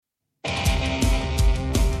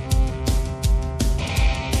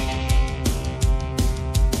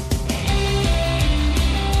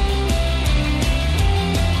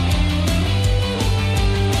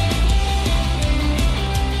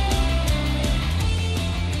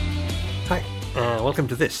Welcome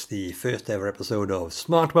to this, the first ever episode of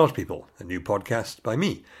Smart Welsh People, a new podcast by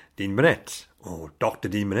me, Dean Burnett, or Dr.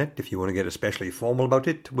 Dean Burnett if you want to get especially formal about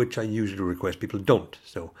it, which I usually request people don't,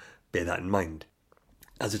 so bear that in mind.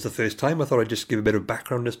 As it's the first time, I thought I'd just give a bit of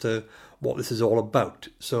background as to what this is all about.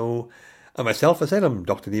 So, myself, I said, I'm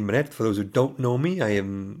Dr. Dean Burnett. For those who don't know me, I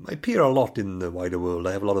appear a lot in the wider world.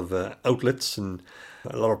 I have a lot of outlets and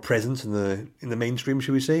a lot of presence in the mainstream,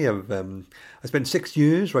 shall we say. I spent 6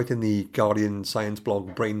 years writing the Guardian science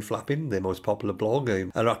blog Brain Flapping, their most popular blog. I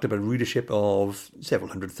racked up a readership of several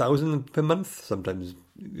 100,000 per month, sometimes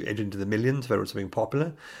edging into the millions if I wrote something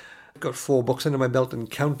popular. I've got 4 books under my belt and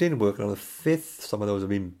counting, working on a 5th. Some of those have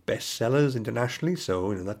been bestsellers internationally,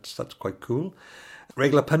 so that's quite cool.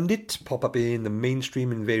 Regular pundit, pop up in the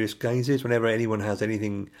mainstream in various guises whenever anyone has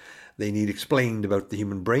anything they need explained about the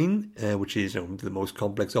human brain, which is the most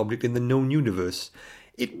complex object in the known universe.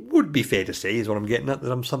 It would be fair to say, is what I'm getting at,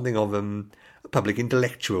 that I'm something of a public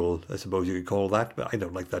intellectual, I suppose you could call that, but I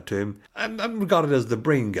don't like that term. I'm regarded as the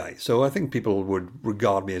brain guy, so I think people would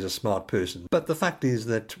regard me as a smart person. But the fact is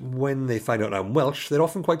that when they find out I'm Welsh, they're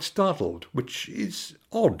often quite startled, which is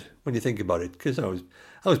odd when you think about it, because I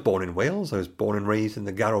was born in Wales. I was born and raised in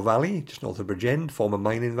the Garrow Valley, just north of Bridgend, former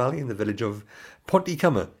mining valley in the village of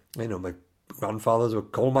Pontycymer. My grandfathers were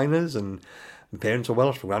coal miners and my parents are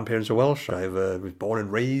Welsh, my grandparents are Welsh. I was born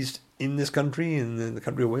and raised in this country, in the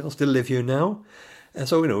country of Wales, still live here now. And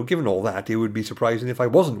so, given all that, it would be surprising if I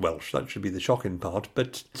wasn't Welsh. That should be the shocking part.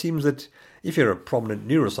 But it seems that if you're a prominent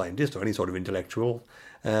neuroscientist or any sort of intellectual,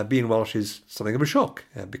 being Welsh is something of a shock,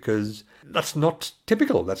 because that's not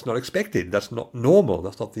typical, that's not expected, that's not normal,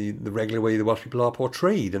 that's not the regular way the Welsh people are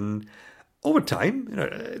portrayed. And over time,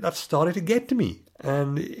 that started to get to me.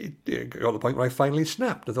 And it got to the point where I finally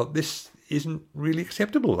snapped. I thought, this isn't really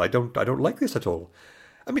acceptable. I don't like this at all.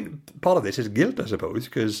 I mean, part of this is guilt, I suppose,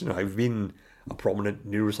 because I've been a prominent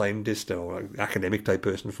neuroscientist or academic type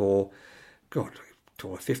person for,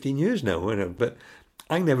 15 years now. But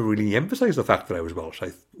I never really emphasised the fact that I was Welsh.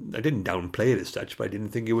 I didn't downplay it as such, but I didn't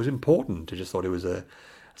think it was important. I just thought it was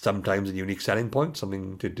sometimes a unique selling point,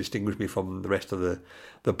 something to distinguish me from the rest of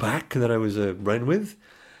the pack that I was running with.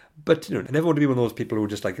 But, I never want to be one of those people who are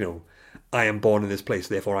just like, I am born in this place,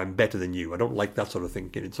 therefore I'm better than you. I don't like that sort of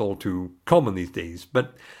thinking. It's all too common these days.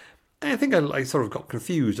 But I think I sort of got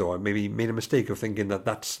confused, or maybe made a mistake of thinking that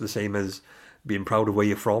that's the same as being proud of where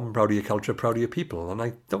you're from, proud of your culture, proud of your people. And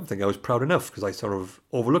I don't think I was proud enough, because I sort of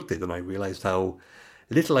overlooked it and I realised how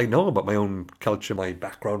little I know about my own culture, my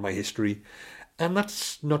background, my history. And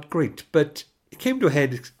that's not great. But it came to a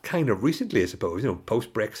head kind of recently, I suppose,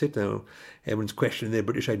 post-Brexit. Everyone's questioning their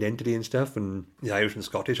British identity and stuff, and the Irish and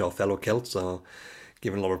Scottish, our fellow Celts, are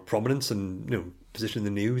given a lot of prominence and position in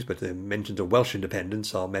the news, but the mentions of Welsh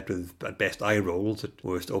independence are met with, at best, eye rolls, at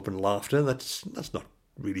worst, open laughter. That's not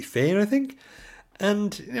really fair, I think.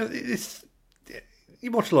 And, you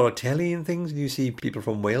watch a lot of telly and things, and you see people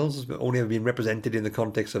from Wales only have been represented in the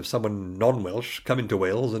context of someone non-Welsh coming to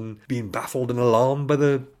Wales and being baffled and alarmed by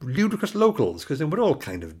the ludicrous locals, because we're all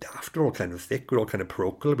kind of daft, we're all kind of thick, we're all kind of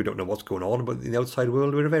parochial, we don't know what's going on, but in the outside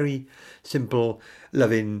world we're a very simple,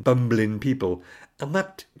 loving, bumbling people. And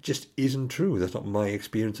that just isn't true. That's not my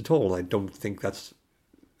experience at all. I don't think that's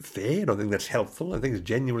fair, I don't think that's helpful, I think it's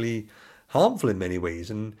genuinely harmful in many ways.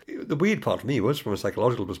 And the weird part for me was, from a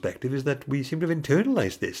psychological perspective, is that we seem to have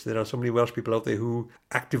internalised this. There are so many Welsh people out there who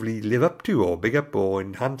actively live up to or big up or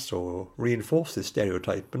enhance or reinforce this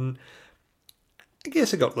stereotype. And I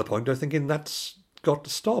guess I got to the point of thinking that's got to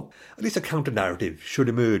stop. At least a counter-narrative should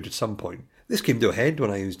emerge at some point. This came to a head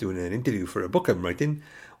when I was doing an interview for a book I'm writing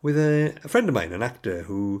with a friend of mine, an actor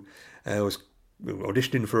who was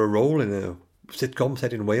auditioning for a role in a sitcom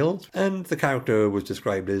set in Wales, and the character was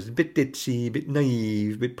described as a bit ditzy, a bit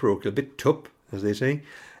naive, a bit parochial, a bit tup, as they say,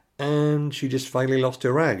 and she just finally lost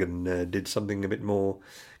her rag and did something a bit more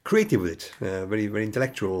creative with it, very, very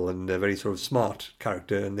intellectual and a very sort of smart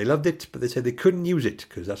character, and they loved it, but they said they couldn't use it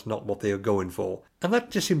because that's not what they were going for. And that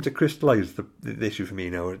just seemed to crystallise the issue for me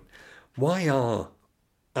now. Why are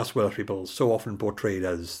us Welsh people so often portrayed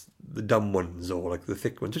as the dumb ones or like the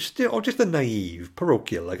thick ones, or just the naive,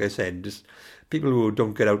 parochial, like I said, just people who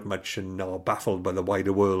don't get out much and are baffled by the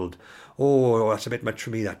wider world? Oh, that's a bit much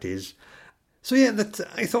for me, that is. So yeah,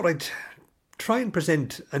 I thought I'd try and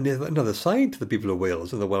present another side to the people of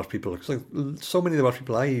Wales and the Welsh people, because so many of the Welsh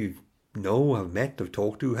people I know, have met, have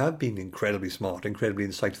talked to, have been incredibly smart, incredibly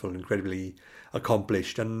insightful, incredibly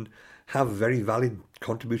accomplished, and have very valid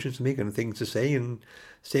contributions to make and things to say, and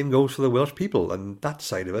same goes for the Welsh people. And that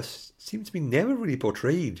side of us seems to be never really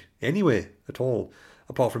portrayed anywhere at all,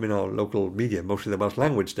 apart from in our local media, mostly the Welsh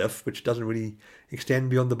language stuff, which doesn't really extend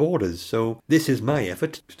beyond the borders. So this is my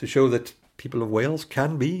effort to show that people of Wales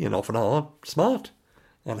can be, and often are, smart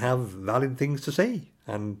and have valid things to say,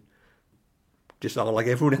 and just are like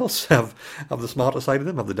everyone else, have the smarter side of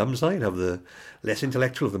them, have the dumb side, have the less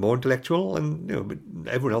intellectual, have the more intellectual, and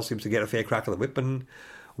everyone else seems to get a fair crack of the whip, and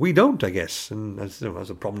we don't, I guess. And as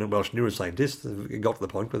a prominent Welsh neuroscientist, it got to the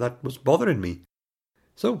point where that was bothering me.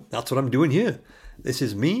 So that's what I'm doing here. This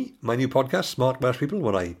is me, my new podcast, Smart Welsh People,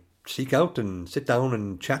 where I seek out and sit down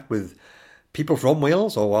and chat with people from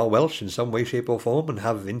Wales or are Welsh in some way, shape or form, and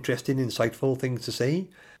have interesting, insightful things to say,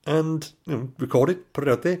 and record it, put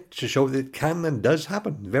it out there to show that it can and does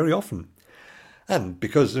happen very often. And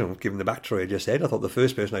because, given the backstory I just said, I thought the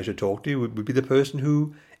first person I should talk to would be the person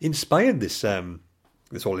who inspired this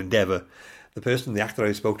whole endeavour. The actor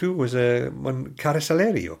I spoke to was one Cara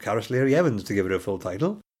Saleri, or Cara Saleri Evans, to give it a full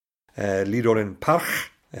title. Lead role in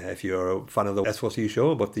Parch, if you're a fan of the S4C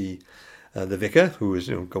show about the vicar who is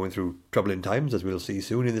going through troubling times, as we'll see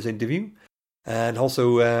soon in this interview. And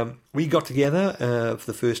also we got together for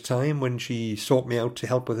the first time when she sought me out to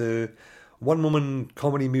help with her one-woman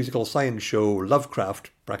comedy musical science show Lovecraft,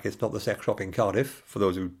 brackets not the sex shop in Cardiff. For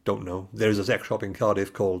those who don't know, there is a sex shop in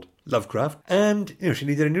Cardiff called Lovecraft, and she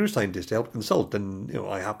needed a neuroscientist to help consult, and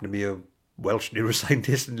I happen to be a Welsh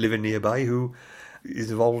neuroscientist and living nearby who is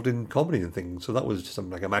involved in comedy and things, so that was just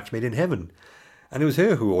something like a match made in heaven. And it was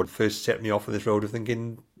her who first set me off on this road of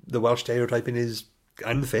thinking the Welsh stereotyping is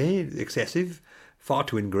unfair, excessive, far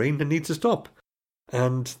too ingrained, and needs to stop.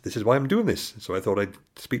 And this is why I'm doing this. So I thought I'd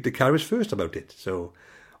speak to Caris first about it. So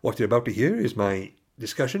what you're about to hear is my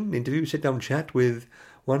discussion, interview, sit-down chat with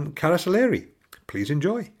one Cara Saleri. Please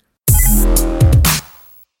enjoy.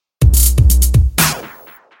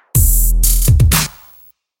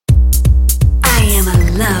 I am a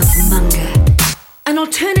love monger, an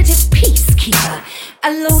alternative peacekeeper,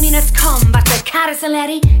 a loneliness combater. Cara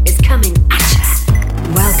Saleri is coming at ya.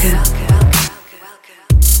 Welcome.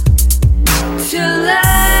 To Lovecraft.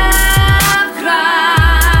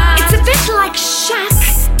 It's a bit like Shack,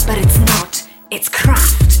 but it's not. It's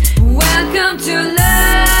craft. Welcome to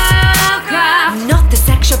Lovecraft. Not the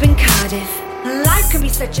sex shop in Cardiff. Life can be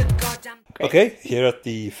such a goddamn... Okay, here at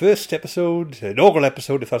the first episode, inaugural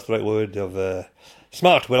episode, if that's the right word, of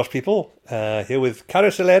Smart Welsh People. Here with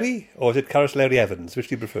Cara Saleri, or is it Cara Saleri Evans? Which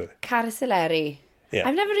do you prefer? Cara Saleri. Yeah.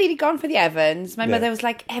 I've never really gone for the Evans. My mother was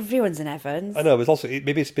like, everyone's an Evans. I know, but also,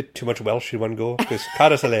 maybe it's a bit too much Welsh in one go, because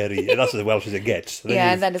Cara Saleri, that's as Welsh as it gets. And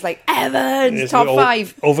then it's like, Evans, top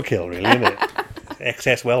 5. Overkill, really, isn't it?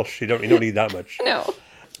 Excess Welsh, you don't need that much. No.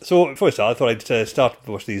 So, first of all, I thought I'd start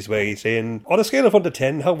with these ways saying, on a scale of 1 to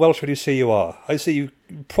 10, how Welsh would you say you are? I'd say you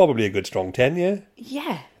probably a good strong 10, yeah?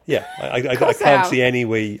 Yeah. Yeah, I can't see any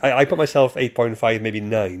way. I put myself 8.5, maybe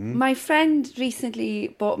 9. My friend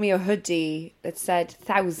recently bought me a hoodie that said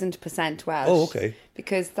 1000% Welsh. Oh, okay.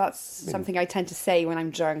 Because that's something I tend to say when I'm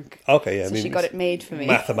drunk. Okay, yeah. So she got it made for me.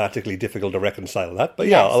 Mathematically difficult to reconcile that, but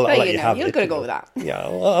yes, I'll let you have it. You're going to go with that. Yeah,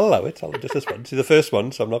 I'll allow it. I'll just this one. See, the first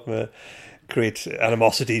one, so I'm not going to create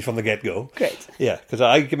animosity from the get-go. Great. Yeah, because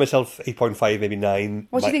I give myself 8.5, maybe 9.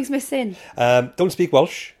 What do you think's missing? Don't speak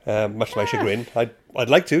Welsh, much to my chagrin. I'd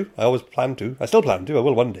like to. I always plan to. I still plan to. I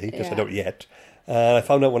will one day, because I don't yet. I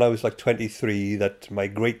found out when I was like 23 that my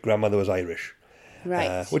great-grandmother was Irish.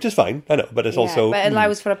 Right. Which is fine, I know, but it's also... But it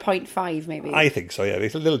allows for a 0.5, maybe. I think so, yeah.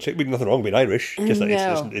 It's a little... nothing wrong being Irish. Just that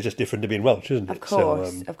it's just different to being Welsh, isn't it? Of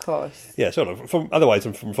course, of course. Yeah, sort of. Otherwise,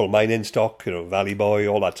 I'm from full mining stock, Valley Boy,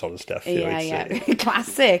 all that sort of stuff.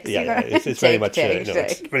 Classics. Yeah, it's very much...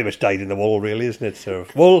 it's very much dyed in the wool, really, isn't it? So,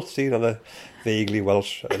 wool, see, another vaguely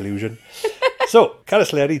Welsh allusion. So, Cara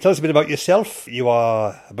Saleri, tell us a bit about yourself. You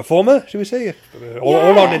are a performer, should we say?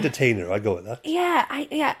 All-round entertainer, I'd go with that. Yeah,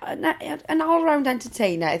 an all-round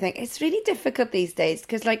entertainer, I think. It's really difficult these days,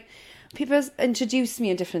 because, like, people introduce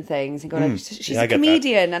me in different things and go, like, she's a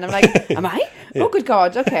comedian. And I'm like, am I? Oh, good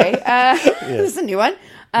God, okay. This is a new one.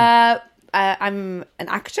 I'm an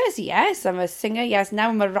actress, yes. I'm a singer, yes. Now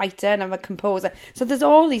I'm a writer and I'm a composer. So there's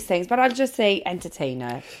all these things, but I'll just say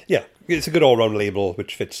entertainer. Yeah, it's a good all-round label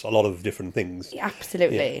which fits a lot of different things. Yeah,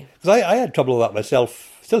 absolutely. Because I had trouble with that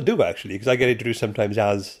myself, still do actually, because I get introduced sometimes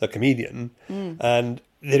as a comedian, and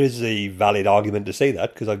there is a valid argument to say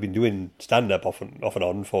that, because I've been doing stand-up off and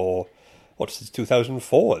on for, since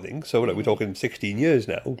 2004, I think. So we're talking 16 years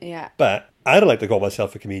now. Yeah. But I don't like to call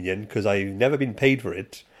myself a comedian because I've never been paid for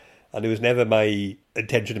it. And it was never my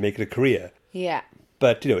intention to make it a career. Yeah.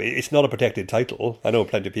 But, it's not a protected title. I know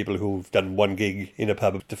plenty of people who've done one gig in a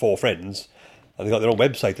pub to 4 friends, And they got their own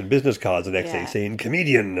website and business cards the next day saying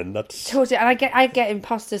comedian, and that's... Totally, and I get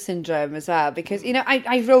imposter syndrome as well, because, you know,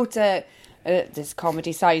 I wrote this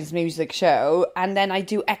comedy science music show, and then I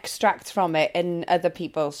do extracts from it in other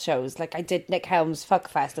people's shows. Like I did Nick Helm's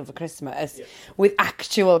Fuckfest over Christmas with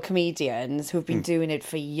actual comedians who've been doing it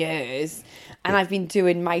for years, and I've been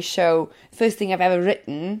doing my show, first thing I've ever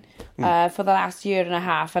written, for the last year and a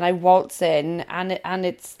half, and I waltz in, and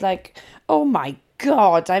it's like, oh my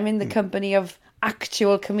God, I'm in the company of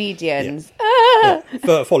actual comedians.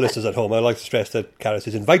 For listeners at home, I like to stress that Caris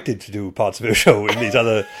is invited to do parts of her show in these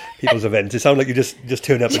other people's events. It sounds like you just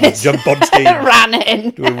turn up and just jump on stage, ran in,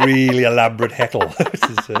 do a really elaborate heckle,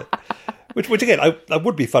 which again I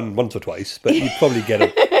would be fun once or twice, but you'd probably get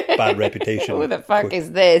a bad reputation. Who the fuck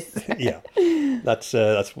is this? Yeah, that's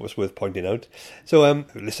what's worth pointing out. So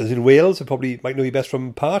listeners in Wales probably might know you best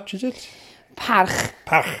from Parch, is it? Parch.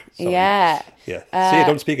 Sorry. Yeah. See it,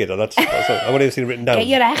 don't speak it. That's I want to see it written down. Get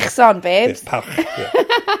your echs on, babes. Parch.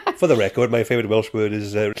 Yeah. For the record, my favourite Welsh word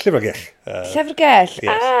is llyfrgell.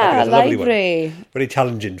 Llyfrgell. Library. Very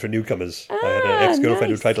challenging for newcomers. I had an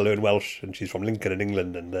ex-girlfriend who tried to learn Welsh, and she's from Lincoln in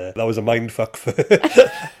England, and that was a mindfuck for...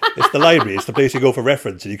 It's the library. It's the place you go for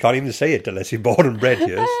reference, and you can't even say it unless you're born and bred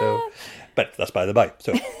here. So, but that's by the by.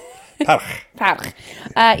 So... Parch.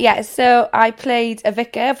 So I played a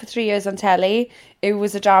vicar for 3 years on telly. It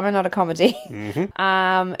was a drama, not a comedy.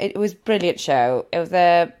 Mm-hmm. It was a brilliant show.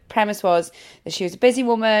 The premise was that she was a busy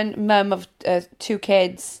woman, mum of 2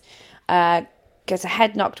 kids, gets her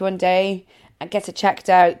head knocked one day and gets it checked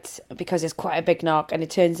out because it's quite a big knock, and it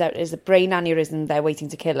turns out there's a brain aneurysm there waiting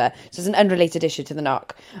to kill her. So it's an unrelated issue to the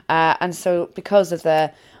knock. And so because of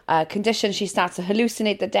the condition, she starts to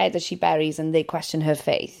hallucinate the dead that she buries, and they question her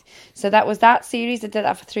faith. So that was that series. I did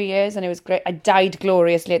that for 3 years, and it was great. I died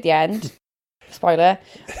gloriously at the end. Spoiler.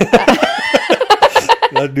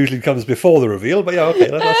 That usually comes before the reveal, but yeah,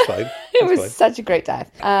 okay, that's fine. It was such a great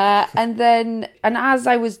death. And as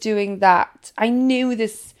I was doing that, I knew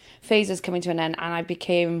this phase was coming to an end, and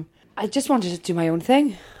I just wanted to do my own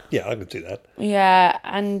thing. Yeah, I could see that. Yeah,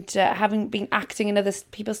 and having been acting in other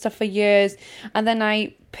people's stuff for years, and then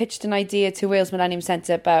I pitched an idea to Wales Millennium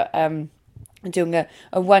Centre about doing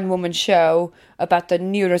a one-woman show about the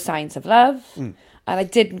neuroscience of love. And I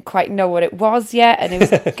didn't quite know what it was yet, and it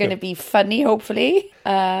was going to be funny, hopefully.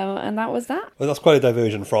 And that was that. Well, that's quite a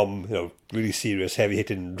diversion from, really serious,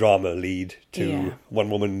 heavy-hitting drama lead to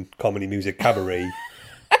one-woman comedy music cabaret.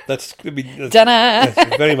 That's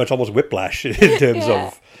very much almost whiplash in terms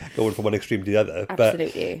of going from one extreme to the other.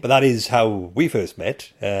 Absolutely. But that is how we first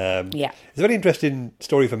met. It's a very interesting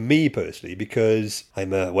story for me personally, because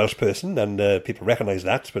I'm a Welsh person, and people recognise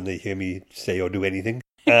that when they hear me say or do anything.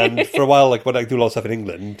 And for a while, like when I do a lot of stuff in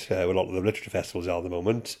England, where a lot of the literature festivals are at the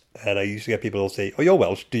moment, and I used to get people who say, "Oh, you're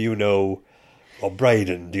Welsh. Do you know Rob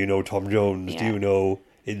Brydon? Do you know Tom Jones? Do you know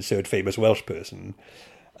insert famous Welsh person?"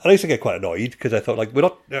 And I used to get quite annoyed, because I thought, like,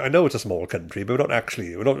 I know it's a small country, but we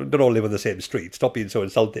don't all live on the same street. Stop being so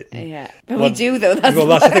insulting. Yeah, but we do, though. That's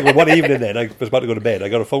the thing. Well, one evening then, I was about to go to bed, I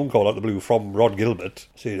got a phone call out of the blue from Rod Gilbert,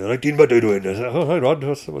 saying, "Dean, what are you doing?" I said, "Oh, hi, Rod."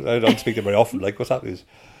 I don't speak to him very often. Like, what's happening?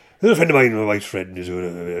 "There's a friend of mine, my wife's friend, it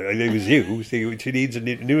was you. She needs a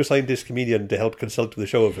neuroscientist comedian to help consult with the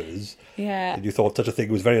show of hers." Yeah. And you thought such a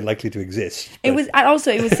thing was very unlikely to exist. It was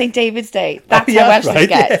St. David's Day. That's how Welsh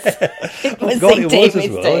gets. It was St.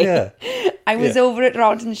 David's Day. Yeah. I was over at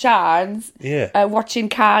Rod and Sharn's watching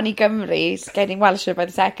Carney Gymru, getting Welsher by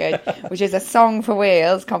the second, which is a Song for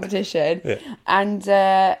Wales competition. Yeah.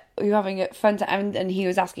 And we were having a fun time, and he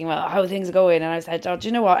was asking, well, how things are going, and I said, "Oh, do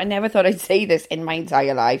you know what? I never thought I'd say this in my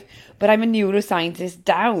entire life, but I'm a neuroscientist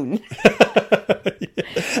down."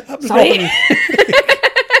 Sorry.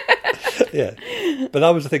 Yeah, but that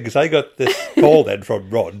was the thing, because I got this call then from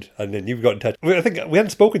Rod, and then you got in touch. I think we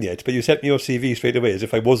hadn't spoken yet, but you sent me your CV straight away as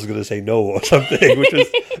if I was going to say no or something, which was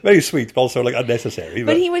very sweet, but also like unnecessary.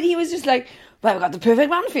 But he was just like, "Well, I've got the perfect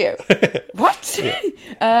man for you." What?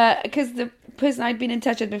 Because the person I'd been in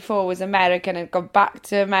touch with before was American and gone back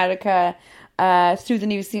to America through the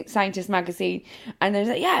New Scientist magazine, and they're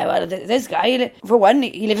like, "Yeah, well, this guy, for one,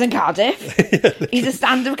 he lives in Cardiff. He's a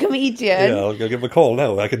stand-up comedian." Yeah, I'll give him a call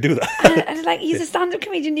now. I can do that. And like, he's a stand-up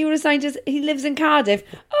comedian, neuroscientist. He lives in Cardiff.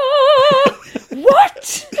 Oh,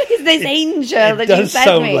 what? He's this angel that you sent me. It does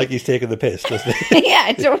sound like he's taking the piss, doesn't it?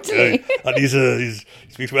 Yeah, totally. And he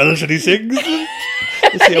speaks Welsh and he sings.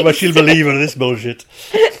 Let's see how much she'll believe in this bullshit.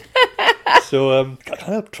 So I'm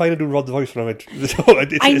trying to do Rod's voice from it.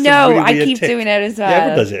 I know, I keep doing it as well. Yeah,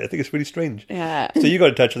 everyone does it. I think it's really strange. Yeah. So you got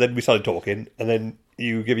in touch, and then we started talking, and then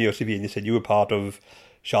you gave me your CV, and you said you were part of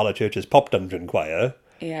Charlotte Church's Pop Dungeon Choir.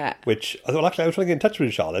 Yeah. Which, well, actually, I was trying to get in touch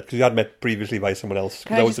with Charlotte because you had met previously by someone else.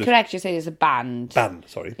 Can I just correct you? Say it's a band. Band,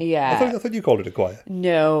 sorry. Yeah. I thought you called it a choir.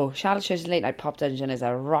 No, Charlotte Church's Late Night Pop Dungeon is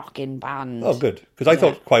a rocking band. Oh, good. Because I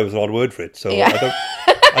thought choir was an odd word for it, so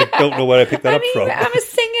I don't know where I picked that up from. I'm a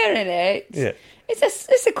singer in it. Yeah.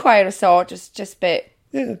 It's a choir of sort, just a bit.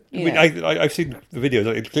 Yeah. I mean, I've seen the videos.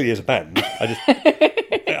 It clearly is a band.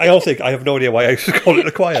 I also I have no idea why I call it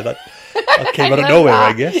a choir. That came out of nowhere,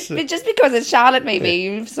 I guess. But just because it's Charlotte, maybe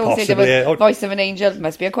you've associated with Voice of an Angel,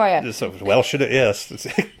 must be a choir. So Welsh, isn't it? Yes.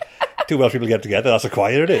 Two Welsh people get together. That's a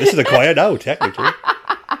choir, isn't it? This is a choir now, technically.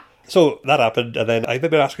 So that happened, and then I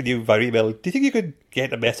remember asking you via email, do you think you could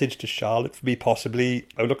get a message to Charlotte for me, possibly?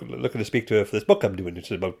 I'm looking to speak to her for this book I'm doing, which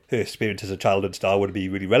is about her experience as a child and star, would be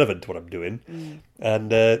really relevant to what I'm doing.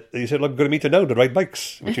 And you said, look, I'm going to meet her now to ride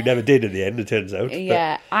bikes, which you never did in the end, it turns out.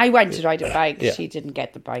 Yeah, but I went to ride a bike. She didn't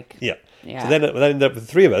get the bike. Yeah. So then the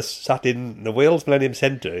three of us sat in the Wales Millennium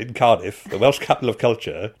Centre in Cardiff, the Welsh capital of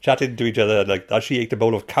culture, chatting to each other like as she ate a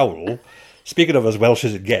bowl of cowl. Speaking of as Welsh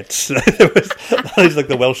as it gets, that is like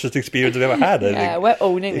the Welshest experience I've ever had. I think. We're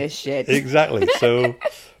owning this shit. Exactly. So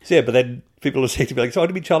yeah, but then people will say to me, like, so how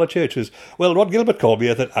do you meet Charlotte Church? Was, well, Rod Gilbert called me.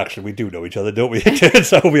 I thought, actually, we do know each other, don't we?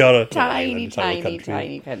 So we are a tiny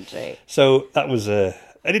country. So that was an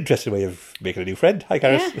interesting way of making a new friend. Hi,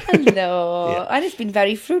 Caris. Yeah, hello. And it's been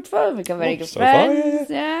very fruitful. We've become very good friends.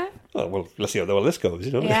 Far, yeah. Oh, well, let's see how well this goes,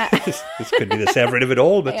 you know. Yeah. this could be the severing of it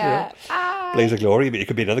all, but, you know, blaze of glory, but it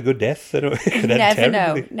could be another good death. You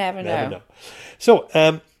know. Never know. So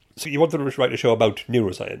you wanted to write a show about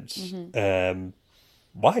neuroscience.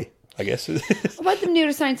 Why, I guess? About the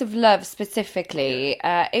neuroscience of love specifically,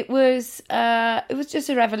 it was just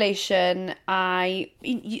a revelation.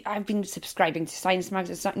 I've been subscribing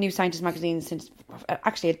to New Scientist magazine since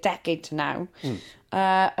actually a decade to now.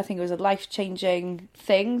 I think it was a life-changing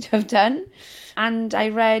thing to have done. And I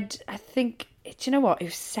read, do you know what? It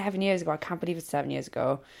was 7 years ago. I can't believe it's 7 years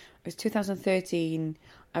ago. It was 2013.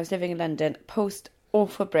 I was living in London,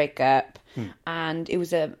 post-awful breakup. And it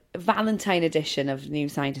was a Valentine edition of New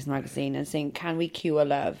Scientist magazine and saying, can we cure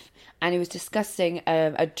love? And it was discussing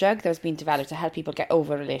a drug that was being developed to help people get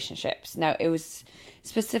over relationships. Now, it was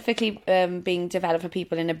specifically being developed for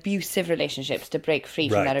people in abusive relationships to break free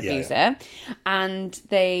from their abuser. Yeah. And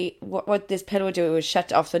what this pill would do, it would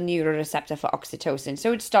shut off the neuroreceptor for oxytocin. So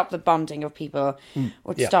it would stop the bonding of people,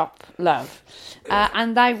 stop love.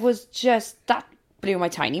 And that blew my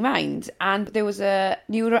tiny mind. And there was a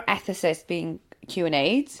neuroethicist being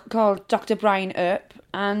Q&A'd called Dr. Brian Earp,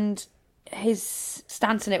 and his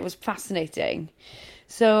stance on it was fascinating.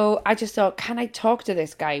 So I just thought, can I talk to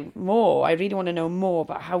this guy more? I really want to know more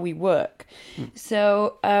about how we work.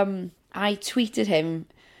 So I tweeted him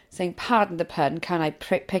saying, pardon the pun, can I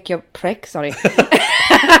pick your prick? Sorry.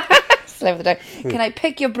 Slip of the tongue. Can I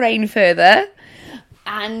pick your brain further?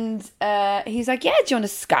 And he's like, yeah, do you want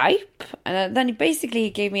to Skype? And then he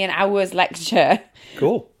gave me an hour's lecture.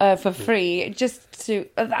 Cool. For free. And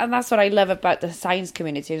that's what I love about the science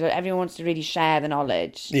community, is that everyone wants to really share the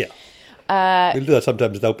knowledge. Yeah. We'll do that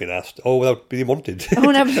sometimes without being asked. Or without being wanted.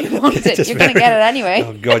 Without being wanted. You're going to get it anyway.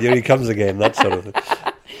 Oh, God, here he comes again. That sort of thing.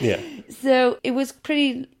 Yeah. So it was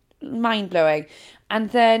pretty mind-blowing. And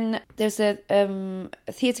then there's a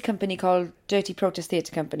theatre company called Dirty Protest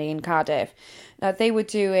Theatre Company in Cardiff. Now, they were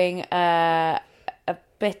doing a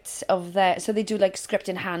bit of their... So they do like script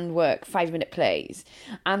in hand work, 5-minute plays.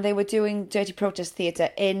 And they were doing Dirty Protest Theatre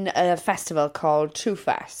in a festival called True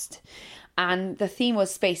Fest. And the theme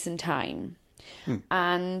was space and time.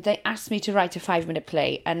 And they asked me to write a 5-minute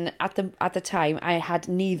play. And at the time, I had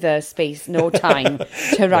neither space nor time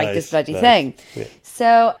to write this bloody thing. Yeah.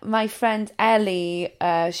 So my friend Ellie,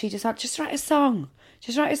 she just thought, just write a song.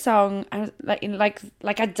 Just write a song. And like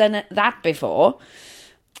I'd done that before.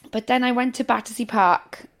 But then I went to Battersea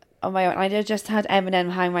Park on my own. I just had Eminem,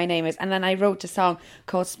 Hi, My Name Is. And then I wrote a song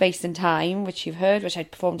called Space and Time, which you've heard, which I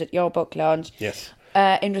performed at your book launch. Yes.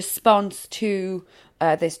 In response to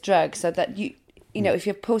this drug, so that you know, if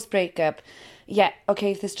you're post-breakup,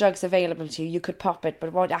 if this drug's available to you, you could pop it,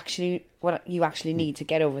 but what you actually need to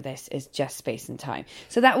get over this is just space and time.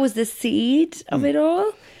 So that was the seed of it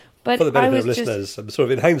all. But for the benefit of listeners, I'm sort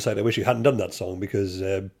of in hindsight, I wish you hadn't done that song, because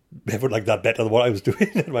everyone liked that better than what I was doing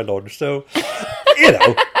at my launch. So, you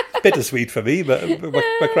know, bittersweet for me, but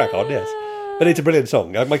crack on, yes. But it's a brilliant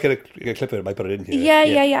song. I might get a clip of it, I might put it in here.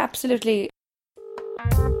 Yeah, absolutely.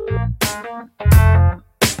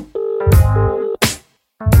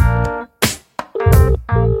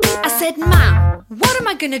 I said, Mom, What am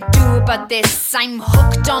I gonna do about this? I'm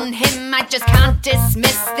hooked on him, I just can't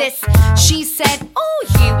dismiss this. She said, oh,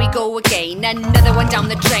 here we go again, another one down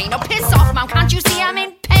the drain. Oh, piss off, Mum, can't you see I'm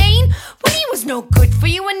in pain? Well, he was no good for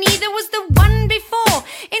you, and neither was the one before.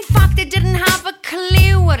 In fact, they didn't have a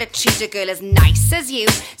clue what to treat a girl as nice as you.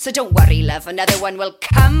 So don't worry, love, another one will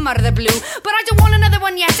come out of the blue. But I don't want another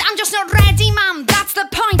one yet, I'm just not ready, ma'am. That's the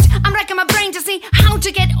point. I'm racking my brain to see how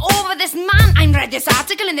to get over this man. I read this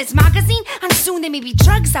article in this magazine, and soon there may be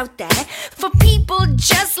drugs out there for people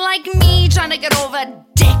just like me trying to get over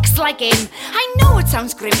dicks like him. I know it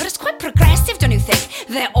sounds grim, but it's quite progressive, don't you think?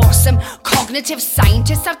 They're awesome cognitive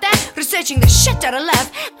scientists out there researching the shit out of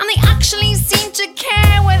love, and they actually seem to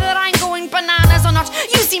care whether I'm going bananas or not.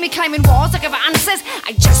 You see me climbing walls looking for answers.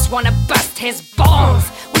 I just want to bust his balls,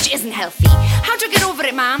 which isn't healthy. How to get over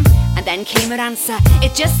it, ma'am? And then came her answer.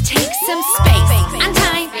 It just takes some space and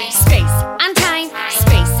time, space and time,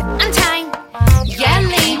 space and time. Yeah,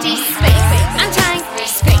 lady, space and time,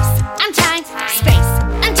 space and time, space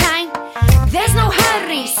and time. There's no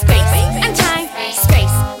hurry, space and time,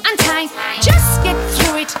 space and time. Just get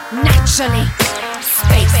through it naturally.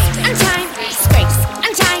 Space and time, space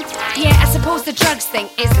and time. Yeah, I suppose the drugs thing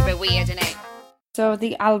is a bit weird, isn't it? So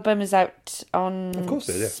the album is out on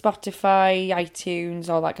Spotify, iTunes,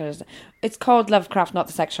 all that kind of stuff. It's called Lovecraft, not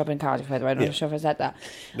the sex shop in Cardiff, by the way. I'm not sure if I said that.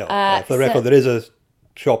 No, for the record, there is a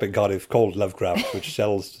shop in Cardiff called Lovecraft, which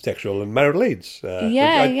sells sexual and marital aids. You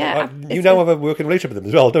now have a working relationship with them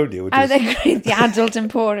as well, don't you? They're great, the Adult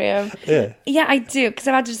Emporium. Yeah, I do, because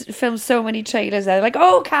I've had to film so many trailers there. Like,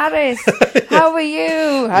 oh, Caris, how are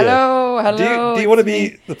you? Hello. Do you want to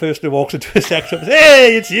be the person who walks into a sex shop and says,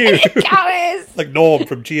 hey, it's you? Caris! Like Norm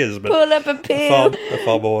from Cheers. But pull up a pill. A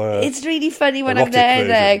far more it's really funny when I'm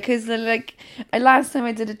there, because last time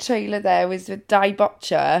I did a trailer there was with Di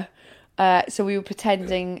Botcher. So we were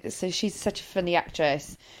pretending, so she's such a funny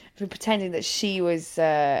actress, we were pretending that she was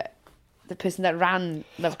the person that ran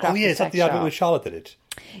Lovecraft. Oh yeah, is that the advert with Charlotte did it?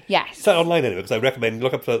 Yes. It's online anyway, because I recommend,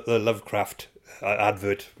 look up the Lovecraft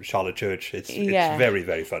advert, Charlotte Church. It's very,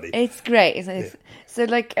 very funny. It's great, isn't it?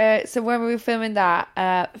 Yeah. So when we were filming that,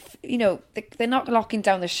 they're not locking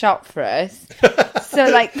down the shop for us.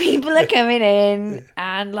 So people are coming in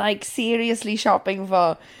and seriously shopping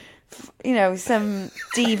for some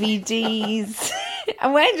DVDs,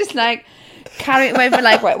 and we're just we're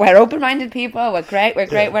open-minded people, we're great, we're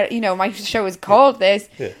my show is called this,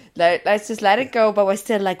 let's just let it go, but we're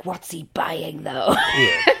still what's he buying though?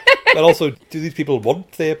 But also, do these people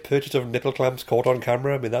want their purchase of nipple clamps caught on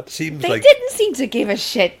camera? I mean, that seems they didn't seem to give a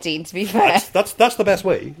shit, Dean, to be fair. That's the best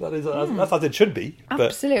way. That's as it should be.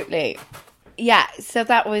 Absolutely. Yeah, so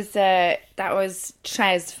that was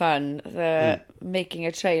Trez fun, making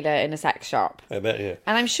a trailer in a sex shop. I bet, yeah.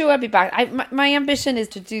 And I'm sure I'll be back. My ambition is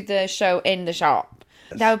to do the show in the shop.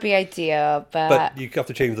 That would be ideal, but you have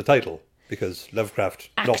to change the title, because Lovecraft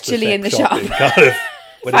actually not the sex in the shop. In Cardiff,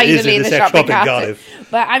 when finally it is in the sex shop in Cardiff.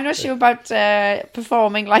 But I'm not sure about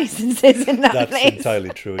performing licenses in that place. That's entirely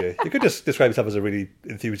true, yeah. You could just describe yourself as a really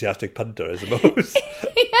enthusiastic punter, I suppose.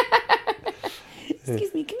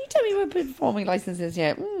 Excuse me, can you tell me what performing license is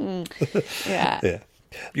yet? Yeah.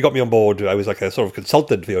 You got me on board. I was like a sort of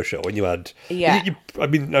consultant for your show, and you had... I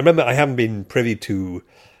remember I haven't been privy to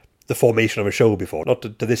the formation of a show before, not to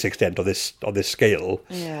this extent or this scale.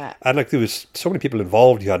 Yeah. And there was so many people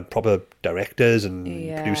involved. You had proper directors and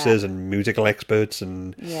producers and musical experts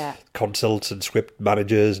and consults and script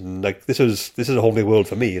managers, and this is a whole new world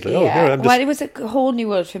for me. It's it was a whole new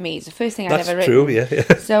world for me. It's the first thing I'd ever written. That's true,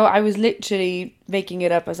 yeah. So I was literally making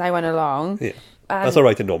it up as I went along. Yeah. That's all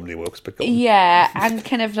right, it normally works, but go on. Yeah, and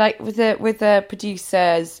kind of with the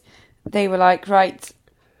producers, they were like, right,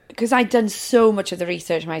 because I'd done so much of the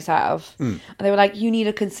research myself, and they were like, you need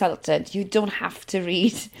a consultant. You don't have to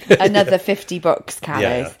read another 50 books,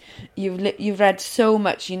 Caris. Yeah. You've read so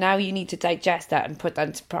much. You need to digest that and put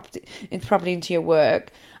that properly into your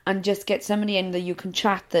work, and just get somebody in that you can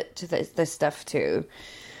chat this stuff to.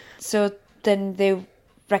 So then they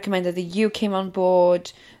recommended that you came on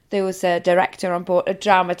board. There was a director on board, a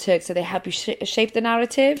dramaturg, so they help you shape the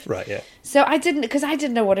narrative. Right, yeah. So I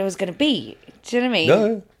didn't know what it was going to be. Do you know what I mean?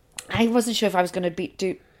 No. I wasn't sure if I was going to be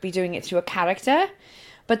doing it through a character,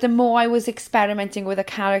 but the more I was experimenting with a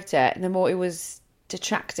character, the more it was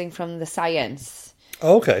detracting from the science.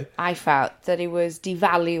 Oh, okay. I felt that it was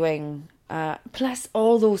devaluing. Plus,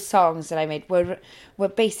 all those songs that I made were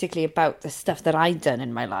basically about the stuff that I'd done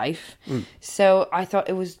in my life. So I thought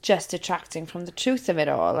it was just detracting from the truth of it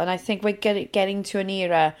all. And I think we're getting to an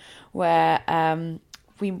era where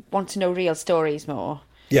we want to know real stories more.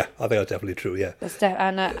 Yeah, I think that's definitely true. Yeah,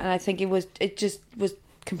 And I think it just was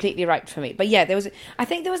completely right for me. But yeah, I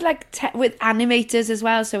think there was like with animators as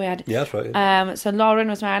well. So we had that's right. Yeah. So Lauren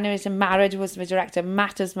was my animator, Marad was my director,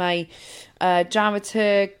 Matt was my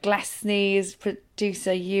dramaturg, Glesney's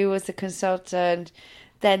producer, you was the consultant.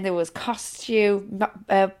 Then there was costume,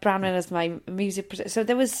 Branwen as my music producer. So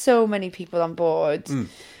there was so many people on board.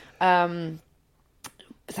 Thank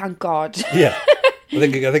God. Yeah, I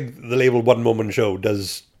think the label One Woman Show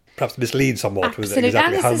does perhaps mislead somewhat. Absolutely. With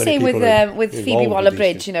exactly and how it's the many same people with Phoebe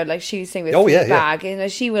Waller-Bridge, you know, like she was saying with Bag, you know,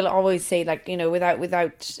 she will always say, like, you know,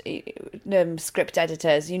 without script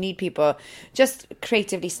editors, you need people just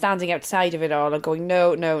creatively standing outside of it all and going,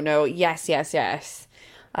 no, yes.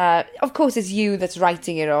 Of course, it's you that's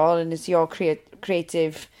writing it all, and it's your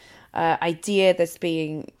creative idea that's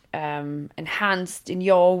being enhanced in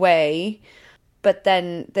your way. But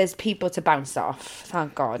then there's people to bounce off,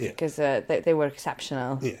 thank God, because they were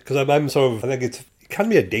exceptional. Yeah, because I'm sort of, I think it can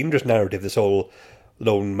be a dangerous narrative, this whole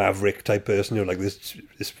lone maverick type person, you know, like this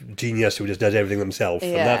genius who just does everything themselves. Yeah.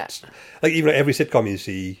 And that's, like, even every sitcom you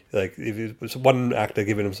see, like, if it's one actor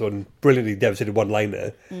giving them some brilliantly devastated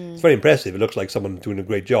one-liner, it's very impressive. It looks like someone doing a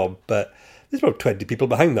great job, but there's about 20 people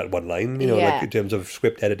behind that one line, you know, like in terms of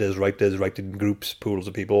script editors, writers, writing groups, pools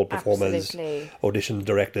of people, performers, auditions,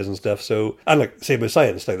 directors and stuff. So, and like, same with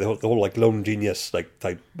science, like the whole like lone genius like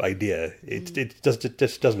type idea, it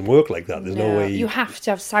just doesn't work like that. There's no way. You have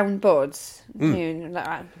to have soundboards.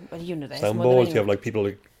 You know this. Soundboards, you have like people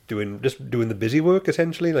like doing the busy work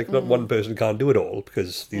essentially. Like not one person can't do it all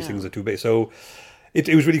because these things are too big. So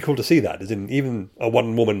it was really cool to see that, as in even a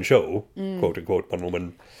one-woman show, quote unquote,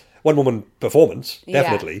 one woman performance,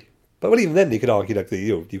 definitely. Yeah. But even then, you could argue like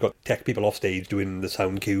you've got tech people off stage doing the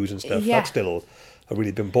sound cues and stuff. Yeah. That's still a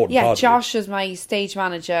really important part. Yeah, Josh was my stage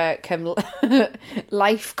manager, come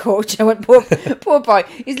life coach. I went, poor boy.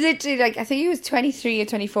 He's literally like, I think he was 23 or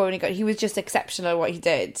 24 when he was just exceptional at what he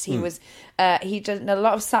did. He was he'd done a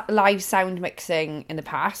lot of live sound mixing in the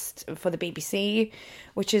past for the BBC,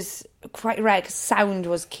 which is quite rare because sound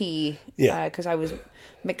was key. Yeah, because I was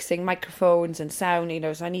mixing microphones and sound, you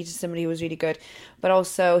know, so I needed somebody who was really good. But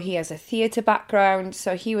also he has a theatre background,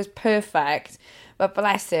 so he was perfect. But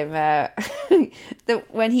bless him,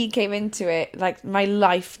 when he came into it, like, my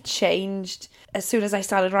life changed. As soon as I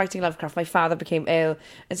started writing Lovecraft, my father became ill.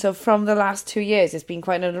 And so from the last 2 years, it's been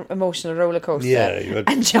quite an emotional roller coaster. Yeah,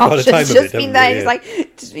 and Josh has just been there. Yeah.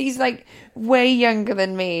 He's like way younger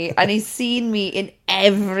than me, and he's seen me in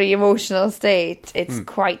every emotional state. It's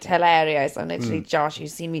quite hilarious. And literally, Josh,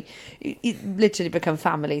 you've seen me, you literally become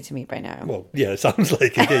family to me by now. Well, yeah, it sounds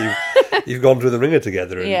like it. Yeah, you've gone through the ringer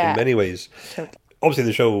together in many ways. Totally. Obviously,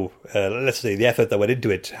 the show, let's say the effort that went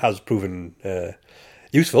into it has proven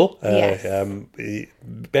useful. Yes.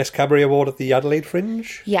 Best Cabaret Award at the Adelaide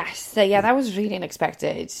Fringe. Yes, so, that was really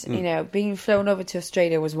unexpected. You know, being flown over to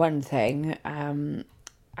Australia was one thing, and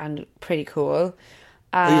pretty cool.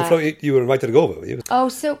 You were invited to go over, were you? Oh,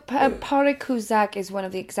 so Porrick Cusack is one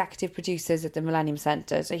of the executive producers at the Millennium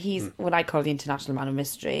Centre. So he's what I call the international man of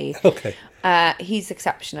mystery. Okay. He's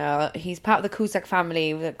exceptional. He's part of the Cusack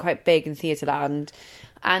family, they're quite big in Theatreland,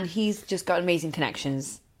 and he's just got amazing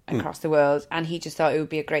connections across the world. And he just thought it would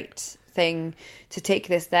be a great thing to take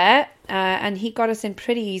this there. And he got us in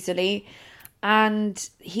pretty easily. And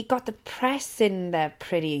he got the press in there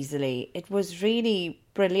pretty easily. It was really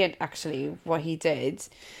brilliant, actually, what he did.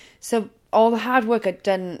 So all the hard work had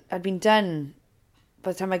been done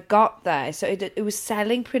by the time I got there. So it was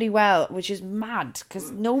selling pretty well, which is mad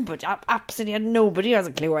because absolutely nobody has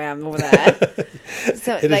a clue where I am over there.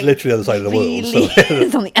 So it is literally on the other side of the world. So.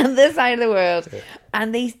 It's on the other side of the world. Yeah.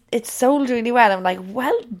 And it sold really well. I'm like,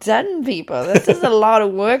 well done, people. This is a lot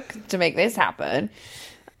of work to make this happen.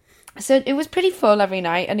 So it was pretty full every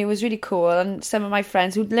night, and it was really cool. And some of my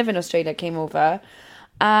friends who live in Australia came over,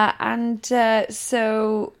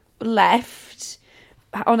 so left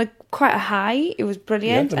on quite a high. It was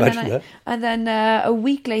brilliant. Yeah, and then a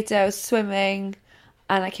week later, I was swimming,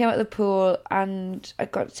 and I came out of the pool, and I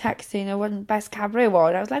got a text saying I won Best Cabaret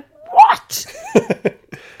Award. I was like, what?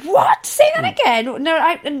 What? Say that again?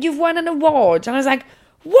 No, you've won an award. And I was like,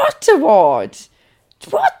 what award?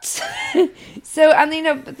 What? So, and you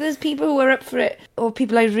know, there's people who are up for it, or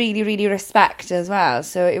people I really, really respect as well.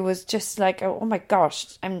 So it was just like, oh my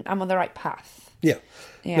gosh, I'm on the right path. Yeah.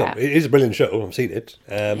 No, it is a brilliant show. I've seen it.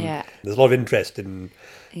 There's a lot of interest in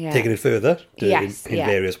taking it further in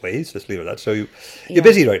various ways. Let's leave it at that. So you're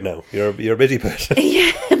busy right now. You're a busy person.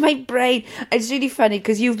 Yeah, my brain. It's really funny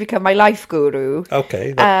because you've become my life guru.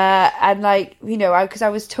 Okay. And like, you know, because I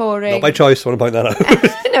was touring. Not by choice. I want to point that out.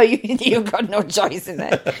 No, you've got no choice in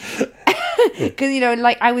it. Because, you know,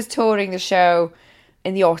 like I was touring the show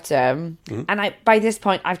in the autumn, and by this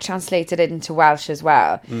point I've translated it into Welsh as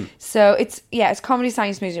well. So it's comedy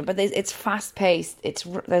science museum, but it's fast paced.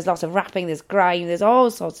 There's lots of rapping, there's grime, there's all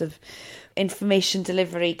sorts of information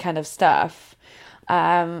delivery kind of stuff.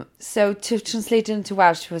 So to translate it into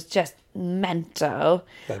Welsh was just mental,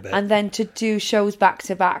 and then to do shows back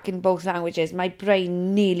to back in both languages, my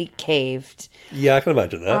brain nearly caved. Yeah, I can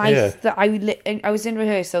imagine that. I was in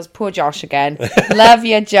rehearsals. Poor Josh again. Love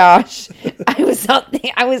you, Josh. I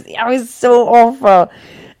was so awful.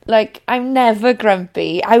 Like, I'm never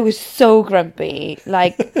grumpy. I was so grumpy.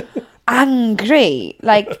 Like, angry.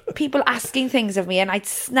 Like, people asking things of me, and I'd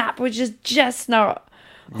snap, which is just not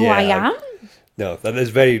who I am. No, that is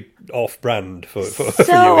very off-brand for So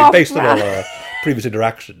you, based on all our previous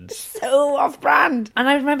interactions. So off-brand. And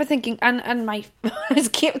I remember thinking, and my I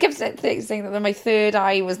kept saying that my third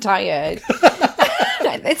eye was tired.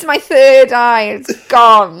 It's my third eye. It's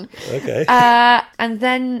gone. Okay. And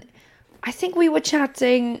then I think we were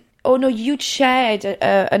chatting. Oh no, you'd shared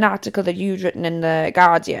an article that you'd written in the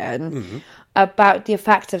Guardian about the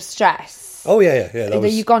effect of stress. Oh yeah.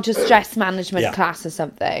 You'd gone to stress management class or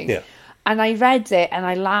something. Yeah. And I read it and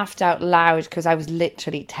I laughed out loud because I was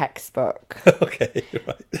literally textbook. Okay,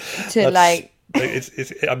 right.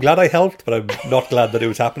 I'm glad I helped, but I'm not glad that it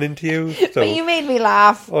was happening to you. So. But you made me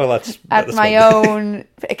laugh. Well, that's my own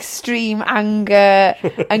extreme anger,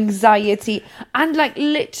 anxiety, and like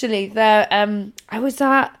literally I was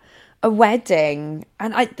at a wedding,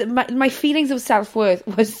 and my feelings of self-worth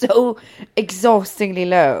were so exhaustingly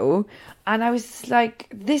low, and I was like,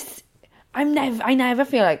 this. I never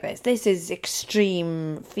feel like this. This is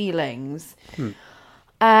extreme feelings.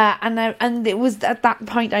 And it was at that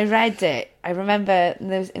point I read it. I remember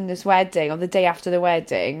in this wedding, on the day after the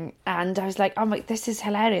wedding, and I was like, oh my, this is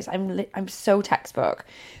hilarious. I'm so textbook.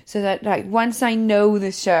 So that like once I know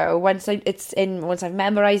the show, once I've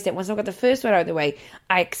memorized it, once I've got the first word out of the way,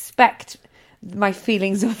 I expect my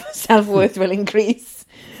feelings of self-worth will increase.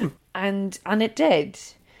 And it did.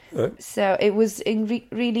 Right. So it was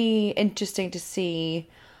really interesting to see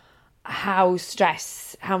how much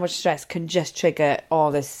stress can just trigger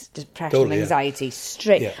all this depression, anxiety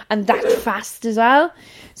straight, and that fast as well.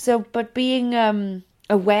 So, but being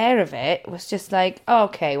aware of it was just like, oh,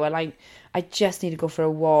 okay, well, I just need to go for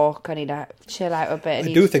a walk. I need to chill out a bit.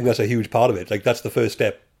 I do think that's a huge part of it. Like, that's the first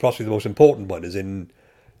step, possibly the most important one, is in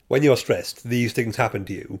when you're stressed, these things happen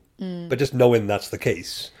to you, but just knowing that's the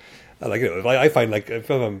case. Like, you know, if I find, like, if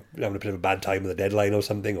I'm having a bit of a bad time with a deadline or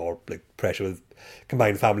something, or like pressure with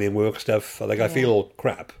combined family and work stuff, like I feel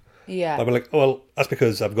crap. Yeah. I'm like, oh, well, that's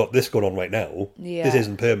because I've got this going on right now. Yeah. This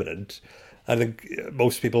isn't permanent. I think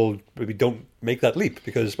most people maybe don't make that leap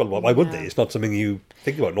because, well, why would they? It's not something you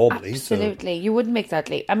think about normally. Absolutely. So. You wouldn't make that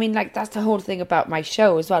leap. I mean, like, that's the whole thing about my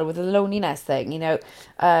show as well, with the loneliness thing, you know.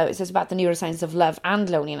 It says about the neuroscience of love and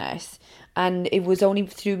loneliness. And it was only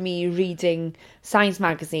through me reading science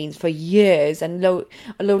magazines for years, and a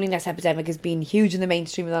loneliness epidemic has been huge in the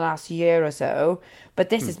mainstream in the last year or so, but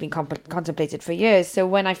this has been contemplated for years. So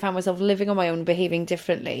when I found myself living on my own, behaving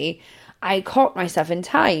differently, I caught myself in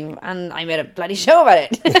time, and I made a bloody show about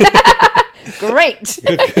it. Great.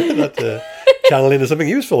 That channel into something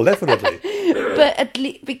useful, definitely. But at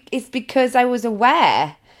least it's because I was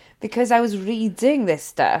aware, because I was reading this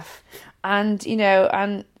stuff, and, you know,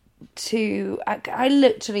 and I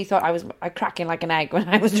literally thought I was cracking like an egg when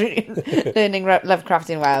I was learning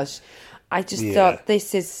Lovecraft in Welsh. I just thought,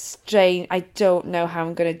 this is strange. I don't know how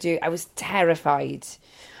I'm going to do it. I was terrified.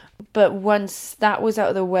 But once that was out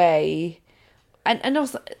of the way, and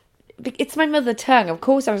also, it's my mother tongue. Of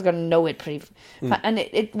course I was going to know it pretty and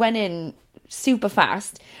it went in super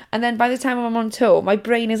fast. And then by the time I'm on tour, my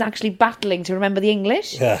brain is actually battling to remember the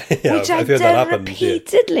English. Which I've done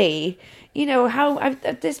repeatedly. Yeah. You know,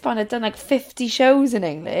 at this point I'd done like 50 shows in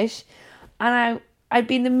English, and I'd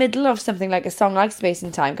be in the middle of something like a song like Space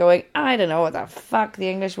and Time going, I don't know what the fuck the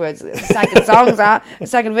English words, the second songs are, the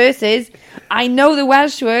second verses. I know the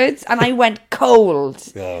Welsh words, and I went cold.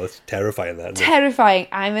 Oh, it's terrifying, that. Terrifying.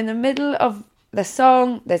 I'm in the middle of the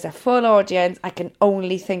song, there's a full audience, I can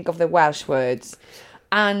only think of the Welsh words.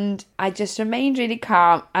 And I just remained really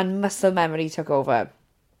calm, and muscle memory took over.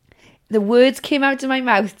 The words came out of my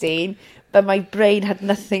mouth, Dean, but my brain had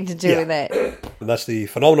nothing to do with it. And that's the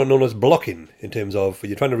phenomenon known as blocking, in terms of when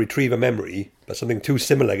you're trying to retrieve a memory, but something too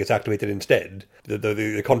similar gets activated instead.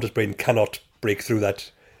 The conscious brain cannot break through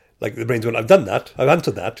that. Like, the brain's going, I've done that, I've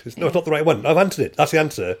answered that. It's not the right one. I've answered it. That's the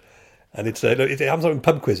answer. And it happens in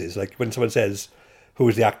pub quizzes. Like, when someone says, who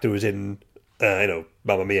is the actor who's in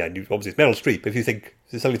Mamma Mia, and obviously it's Meryl Streep. If you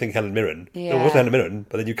suddenly think Helen Mirren, Yeah. no, it wasn't Helen Mirren,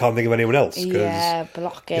 but then you can't think of anyone else. Yeah,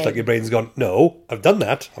 blocking. It's like your brain's gone, no, I've done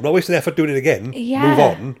that. I'm not wasting effort doing it again. Yeah. Move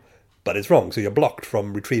on. But it's wrong, so you're blocked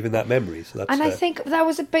from retrieving that memory. So that's, and I think that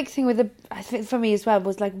was a big thing I think for me as well,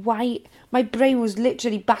 was like, why my brain was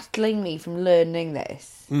literally battling me from learning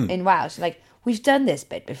this in Welsh. Like, we've done this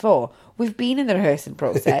bit before. We've been in the rehearsal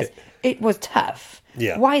process. It was tough.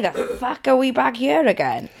 Yeah. Why the fuck are we back here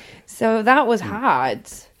again? So that was hard.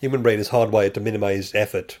 human brain is hardwired to minimize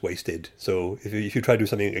effort wasted. So if you try to do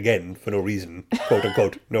something again for no reason, quote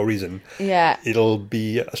unquote, no reason, Yeah. it'll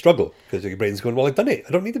be a struggle because your brain's going, well, I've done it.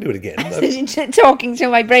 I don't need to do it again. Talking to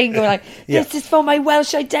my brain, going like, this is for my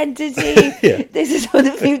Welsh identity. Yeah. This is for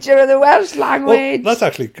the future of the Welsh language. Well, that's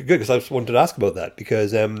actually good because I just wanted to ask about that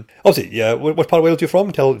because obviously, yeah, what part of Wales are you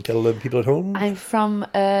from? Tell the people at home. I'm from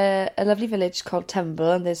a lovely village called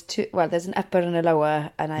Tumble, and there's an upper and a lower,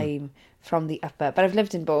 and I'm from the upper. But I've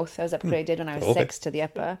lived in both. I was upgraded when I was 6 to the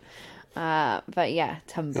upper. But yeah,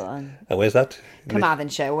 Tumble. And where's that?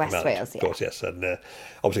 Carmarthenshire, West Wales, Of course, yes. And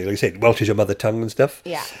obviously, like you said, Welsh is your mother tongue and stuff.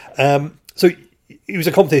 Yeah. So it was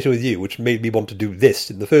a conversation with you which made me want to do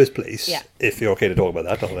this in the first place. Yeah. If you're okay to talk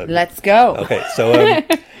about that. Let's go. Okay, so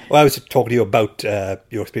I was talking to you about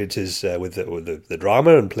your experiences with the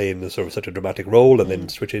drama and playing sort of such a dramatic role and then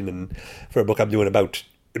switching and for a book I'm doing about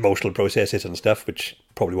emotional processes and stuff, which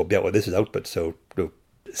probably won't be out when this is out, but so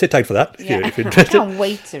sit tight for that if you're interested. I can't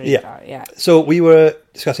wait to read that, yeah. So we were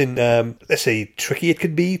discussing, let's say, tricky it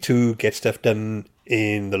could be to get stuff done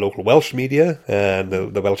in the local Welsh media and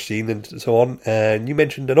the Welsh scene and so on. And you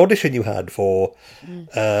mentioned an audition you had for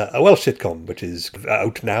a Welsh sitcom, which is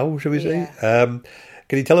out now, shall we say? Yeah.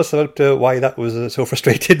 Can you tell us about why that was so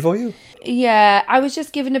frustrating for you? Yeah, I was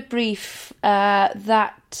just given a brief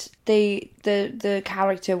that the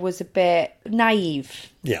character was a bit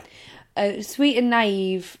naive. Yeah. Sweet and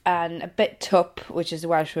naive and a bit tup, which is the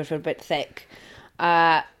Welsh word for a bit thick.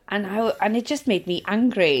 And it just made me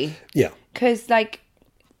angry. Yeah. Because, like,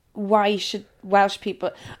 why should Welsh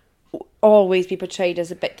people always be portrayed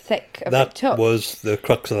as a bit thick, a bit tough? That was the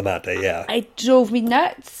crux of the matter, yeah. It drove me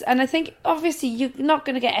nuts. And I think, obviously, you're not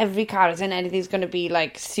going to get every character and anything's going to be,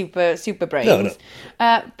 like, super brains.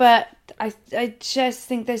 No. But I just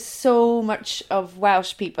think there's so much of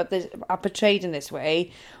Welsh people that are portrayed in this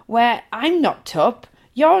way where I'm not tup,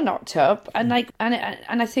 you're not tup, and, like, and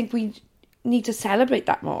I think we need to celebrate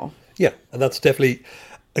that more. Yeah, and that's definitely...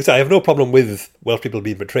 I have no problem with Welsh people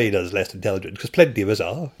being portrayed as less intelligent because plenty of us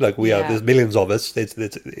are. Like we are, there's millions of us.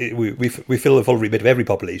 We fill the full remit of every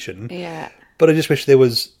population. Yeah. But I just wish there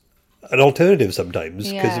was an alternative sometimes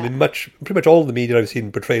because I mean, pretty much all the media I've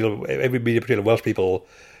seen every media portrayal of Welsh people,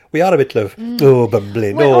 we are a bit of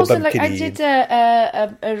bumbling, also, bumpkin. like, I did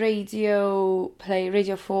a Radio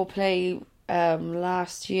 4 play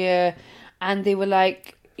last year, and they were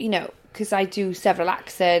like, you know, because I do several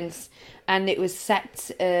accents. And it was set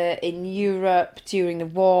in Europe during the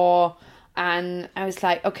war. And I was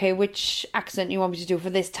like, okay, which accent do you want me to do for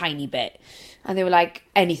this tiny bit? And they were like,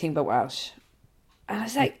 anything but Welsh. And I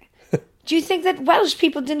was like, do you think that Welsh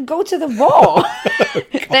people didn't go to the war?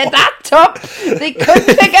 They're that tough. They could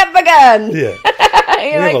pick up a gun. Yeah.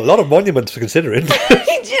 We have a lot of monuments for considering. Do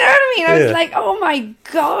you know what I mean? I was like, oh my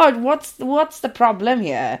God, what's the problem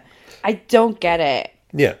here? I don't get it.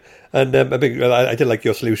 Yeah. And I did like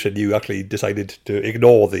your solution. You actually decided to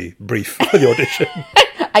ignore the brief for the audition.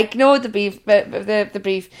 I ignored the brief. The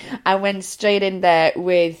brief. I went straight in there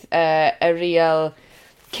with a real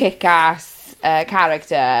kick-ass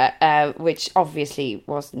character, which obviously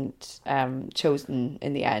wasn't chosen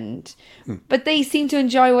in the end. But they seemed to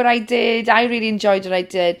enjoy what I did. I really enjoyed what I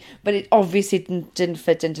did, but it obviously didn't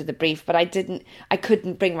fit into the brief. But I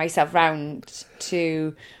couldn't bring myself round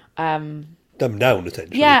to. Dumb down,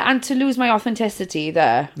 essentially. Yeah, and to lose my authenticity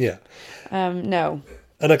there. Yeah. No.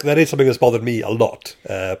 And that is something that's bothered me a lot,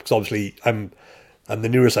 because obviously I'm the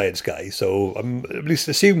neuroscience guy, so I'm at least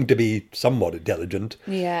assumed to be somewhat intelligent.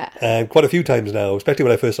 Yeah. And quite a few times now, especially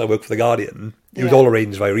when I first started working for The Guardian, it was all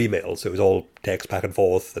arranged via email, so it was all text back and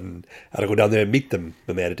forth, and I had to go down there and meet them,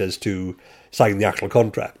 the editors, to sign the actual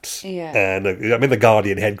contracts. Yeah. And I'm in The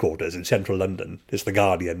Guardian headquarters in central London. It's The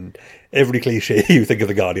Guardian. Every cliche you think of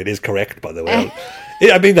The Guardian is correct, by the way.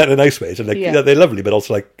 I mean that in a nice way. So they're lovely, but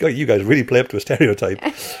also like, oh, you guys really play up to a stereotype.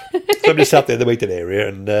 So I'm just sat there in the waiting area,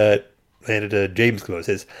 and my editor James comes and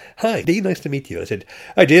says, "Hi, Dean, nice to meet you." I said,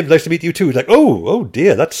 "Hi, James, nice to meet you too." He's like, "Oh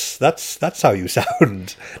dear, that's how you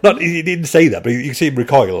sound." He didn't say that, but you see him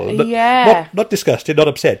recoil. Not disgusted, not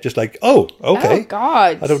upset, just like, "Oh, okay." Oh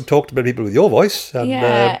God, I don't talk to many people with your voice. And,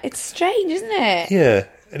 it's strange, isn't it? Yeah,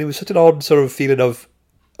 and it was such an odd sort of feeling of,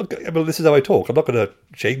 okay, well, this is how I talk. I'm not going to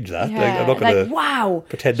change that. I'm not going to wow,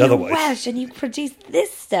 pretend you're otherwise. Welsh and you produce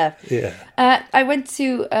this stuff. Yeah. I went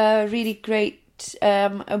to a really great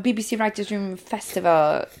a BBC Writers' Room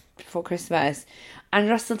festival before Christmas, and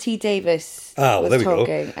Russell T Davies was there we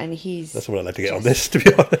talking, go. and that's what I'd like to get on this, to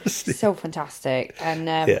be honest. So fantastic, and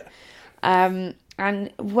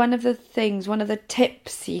and one of the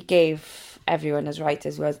tips he gave everyone as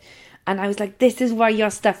writers was, and I was like, this is why your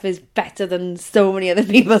stuff is better than so many other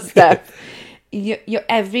people's stuff.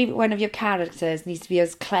 Every one of your characters needs to be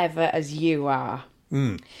as clever as you are.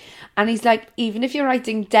 And he's like, even if you're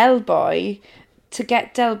writing Del Boy, to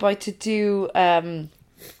get Del Boy to do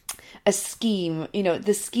a scheme,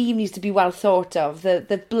 the scheme needs to be well thought of.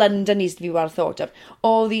 The blunder needs to be well thought of.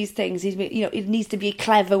 All these things, it needs to be a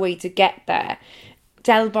clever way to get there.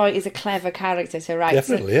 Del Boy is a clever character to write.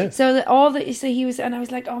 Definitely, yeah. So he was, and I was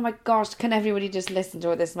like, oh my gosh, can everybody just listen to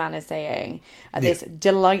what this man is saying? This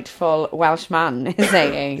delightful Welsh man is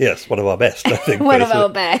saying. Yes, one of our best, I think. One of our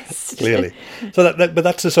best. Clearly. So but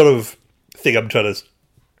that's the sort of thing I'm trying to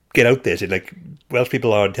get out there. So like, Welsh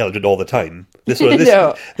people are intelligent all the time. This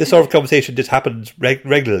sort of conversation just happens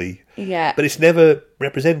regularly. Yeah. But it's never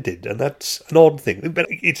represented, and that's an odd thing. But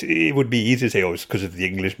it would be easy to say, it's because of the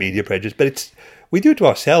English media prejudice, but we do it to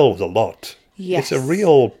ourselves a lot. Yes. It's a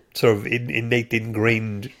real sort of innate,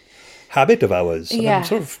 ingrained habit of ours. And I'm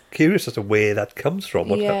sort of curious as to where that comes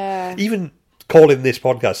from. Even calling this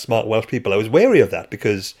podcast Smart Welsh People, I was wary of that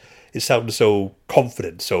because it sounds so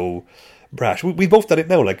confident, so brash. We've both done it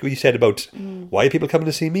now, like we said about why are people coming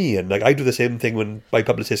to see me, and like I do the same thing when my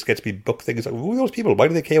publicist gets me book things. Like, who are those people? Why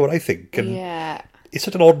do they care what I think? And it's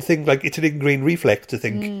such an odd thing. Like, it's an ingrained reflex to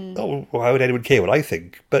think, why would anyone care what I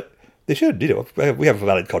think? But they should. We have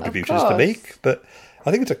valid contributions to make. But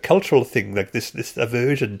I think it's a cultural thing, like this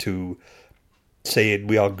aversion to saying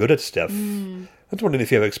we are good at stuff. I'm just wondering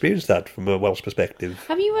if you ever experienced that from a Welsh perspective.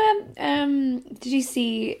 Have you? Did you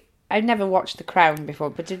see? I've never watched The Crown before,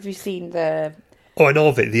 but have you seen the... Oh, I know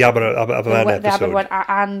of it, the Aberfan episode. The Aberfan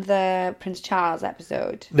and the Prince Charles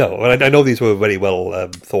episode. No, I know these were very well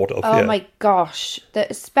thought of. Oh my gosh.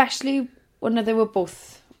 Especially when they were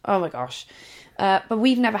both... Oh my gosh. But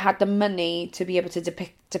we've never had the money to be able to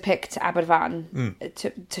depict Aberfan,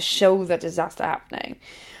 to show the disaster happening.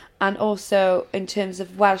 And also, in terms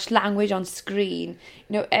of Welsh language on screen,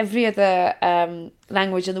 every other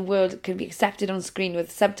language in the world can be accepted on screen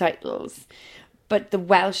with subtitles. But the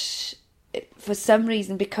Welsh, for some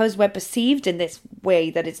reason, because we're perceived in this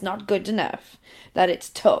way that it's not good enough, that it's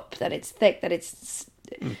tough, that it's thick, that it's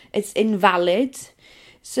invalid.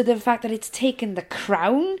 So the fact that it's taken the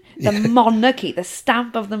crown, the monarchy, the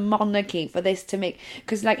stamp of the monarchy for this to make...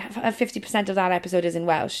 Because like 50% of that episode is in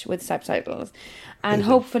Welsh with subtitles. And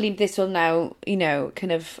hopefully this will now,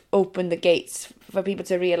 kind of open the gates for people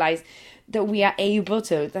to realise that we are able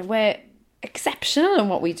to, that we're exceptional in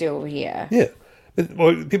what we do over here. Yeah.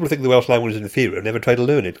 Well, people think the Welsh language is inferior and never try to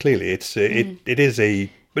learn it, clearly. It is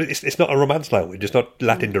a... But it's not a Romance language. It's not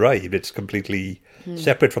Latin derived. It's completely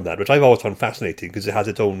separate from that, which I've always found fascinating because it has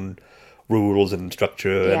its own rules and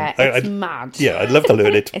structure. Yeah, and it's mad. Yeah, I'd love to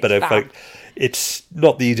learn it, but I find it's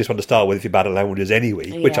not the easiest one to start with if you're bad at languages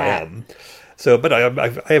anyway, which I am. So, but I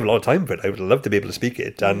have a lot of time for it. I would love to be able to speak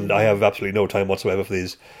it, and I have absolutely no time whatsoever for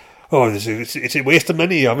these. It's a waste of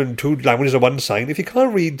money. I mean, 2 languages on one sign. If you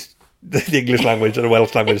can't read the English language and the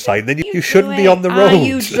Welsh language side, then you shouldn't be on the road. Are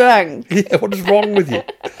you drunk? Yeah, what is wrong with you?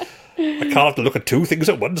 I can't have to look at 2 things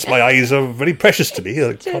at once. My eyes are very precious to me.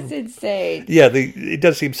 Just insane. Yeah, it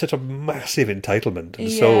does seem such a massive entitlement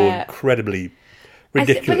and so incredibly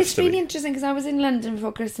ridiculous. But it's really interesting because I was in London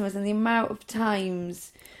before Christmas, and the amount of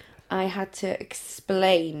times I had to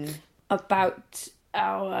explain about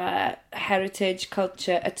our heritage,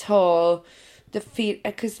 culture at all,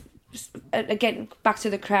 because again, back to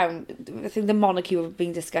the crown, I think the monarchy were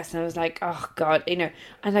being discussed, and I was like, oh God,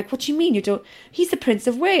 I'm like, what do you mean you don't, he's the Prince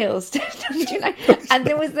of Wales. Don't you know? And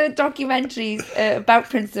there was the documentaries about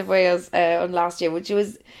Prince of Wales on last year, which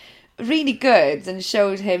was really good and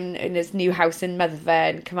showed him in his new house in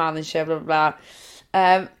Motherford and Carmarthenshire, blah, blah,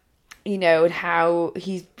 blah. And how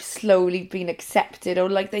he's slowly been accepted, or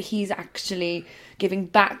like that he's actually giving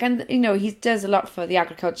back, and he does a lot for the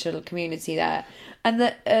agricultural community there. And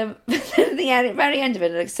the very end of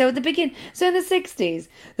it, so in the 60s,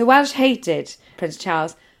 the Welsh hated Prince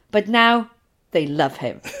Charles, but now they love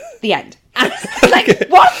him. The end. Like,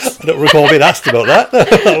 what? I don't recall being asked about that.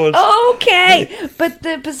 Okay, but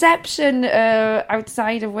the perception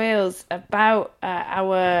outside of Wales about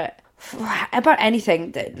about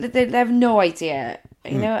anything, they have no idea.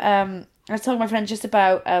 I was talking to my friend just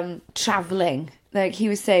about travelling like, he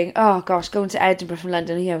was saying, oh gosh, going to Edinburgh from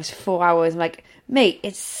London, it was 4 hours. I'm like, mate,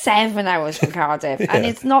 it's 7 hours from Cardiff, and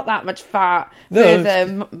it's not that much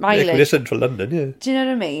further mileage. Equidistant for London, yeah. Do you know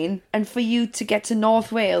what I mean? And for you to get to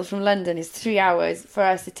North Wales from London is 3 hours. For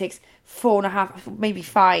us, it takes 4.5, maybe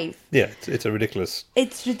 5. Yeah, it's a ridiculous.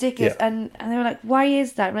 It's ridiculous, and they were like, "Why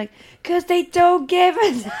is that?" I'm like, "Because they don't give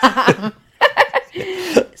a damn."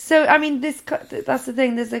 So I mean, that's the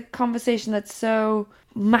thing. There's a conversation that's so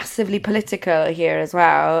massively political here as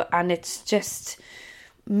well, and it's just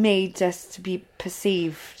made us to be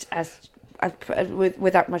perceived as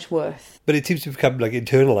with that much worth. But it seems to become like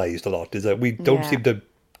internalized a lot. Is that we don't seem to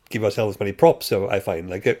give ourselves many props. So I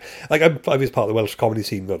find I was part of the Welsh comedy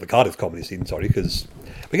scene, or the Cardiff comedy scene, sorry, because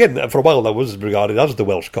again for a while that was regarded as the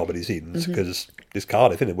Welsh comedy scenes because it's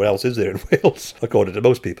Cardiff, isn't it? Where else is there in Wales, according to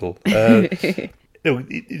most people?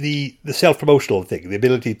 The self-promotional thing, the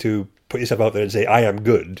ability to put yourself out there and say I am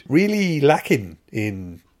good, really lacking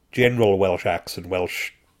in general Welsh acts and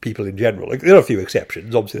Welsh people in general. Like, there are a few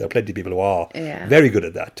exceptions. Obviously, there are plenty of people who are very good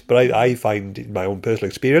at that. But I find in my own personal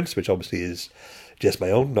experience, which obviously is just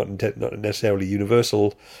my own, not necessarily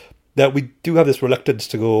universal, that we do have this reluctance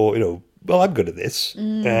to go, well, I'm good at this.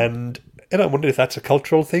 And I wonder if that's a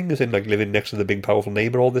cultural thing, as in like living next to the big powerful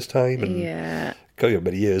neighbour all this time. And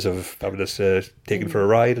many years of having us taken for a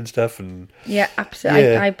ride and stuff. And yeah,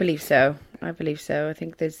 absolutely. I believe so. I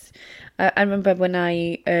think there's... I remember when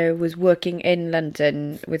I was working in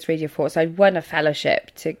London with Radio 4, so I'd won a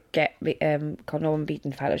fellowship to get called Norman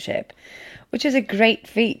Beaton Fellowship, which is a great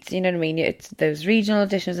feat, you know what I mean? It's those regional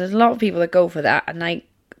auditions, there's a lot of people that go for that, and I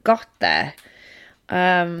got there.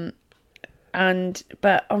 But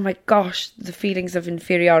oh my gosh, the feelings of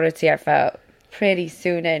inferiority I felt pretty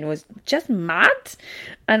soon in was just mad.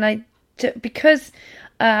 And because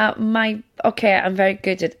I'm very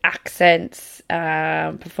good at accents,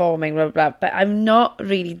 performing, blah, blah, blah, but I'm not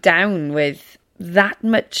really down with that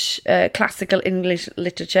much classical English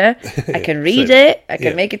literature. I can read it, I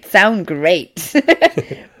can make it sound great,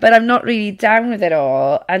 but I'm not really down with it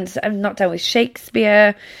all. And I'm not down with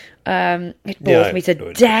Shakespeare. It bores me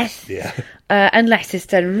to death, unless it's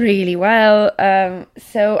done really well.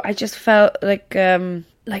 So I just felt like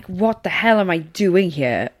what the hell am I doing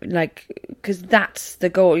here? Like, because that's the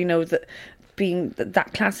goal, that being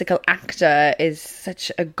that classical actor is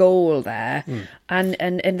such a goal there,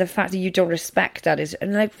 and the fact that you don't respect that is,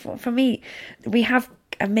 and like for me, we have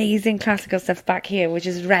amazing classical stuff back here which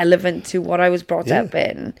is relevant to what I was brought up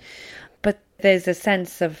in, but there's a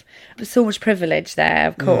sense of so much privilege there,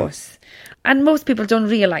 of course, and most people don't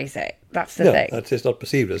realise it. That's the thing. That's just not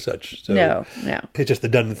perceived as such. So no. It's just the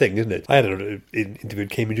done thing, isn't it? I had an interview at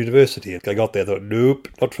Cambridge University. I got there, I thought, nope,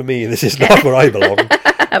 not for me. This is not where I belong.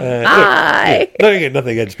 Bye. Nothing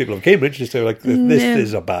against people of Cambridge. Just like, this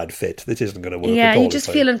is a bad fit. This isn't going to work at all. Yeah, you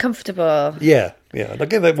just feel uncomfortable. Yeah. And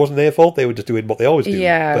again, that wasn't their fault. They were just doing what they always do.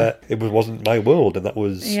 Yeah. But it wasn't my world, and that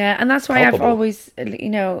was and that's why palpable. I've always,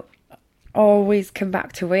 always come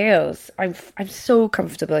back to Wales. I'm so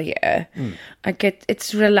comfortable here.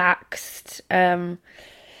 It's relaxed.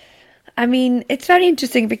 I mean, it's very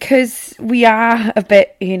interesting because we are a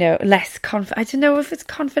bit, less confident. I don't know if it's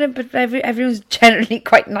confident, but everyone's generally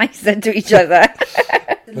quite nicer to each other.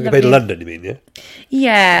 Compared to London, you mean?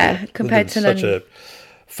 Yeah, compared to London. Such a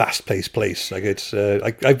fast-paced place. Like, it's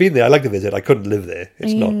I've been there. I like to visit. I couldn't live there.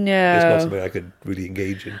 It's not something I could really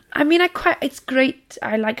engage in. I mean, it's great.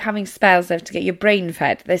 I like having spells there to get your brain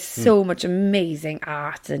fed. There's so much amazing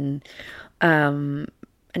art and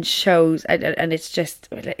shows, and it's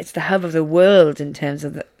the hub of the world in terms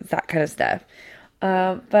of that kind of stuff.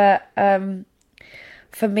 But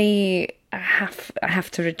for me, I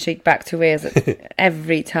have to retreat back to Wales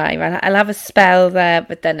every time. I'll have a spell there,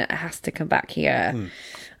 but then it has to come back here.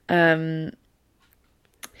 And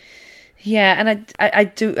I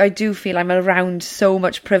do feel I'm around so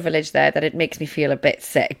much privilege there that it makes me feel a bit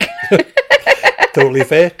sick. Totally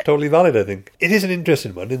fair, totally valid, I think. It is an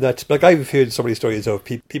interesting one in that, like, I've heard so many stories of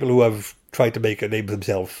people who have tried to make a name for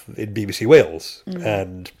themselves in BBC Wales,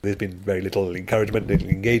 and there's been very little encouragement, little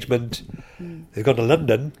engagement. They've gone to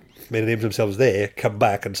London, made a name for themselves there, come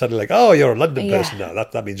back, and suddenly like, oh, you're a London person now.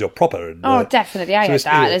 That means you're proper. And, definitely. I heard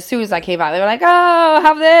that. As soon as I came out, they were like, oh,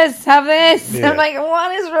 have this. Yeah. I'm like,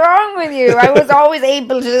 what is wrong with you? I was always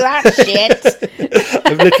able to do that shit.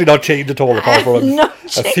 I've literally not changed at all, apart from a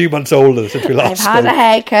few months older since we last spoke. I've had a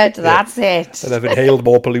haircut, that's it. And I've inhaled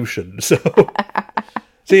more pollution, so...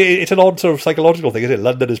 See, it's an odd sort of psychological thing, isn't it?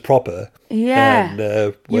 London is proper. Yeah.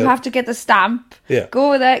 And, you have to get the stamp. Yeah.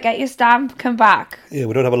 Go with it, get your stamp, come back. Yeah,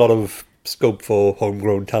 we don't have a lot of scope for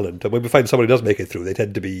homegrown talent. And when we find somebody does make it through, they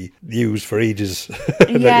tend to be used for ages.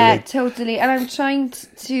 Yeah, totally. And I'm trying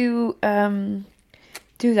to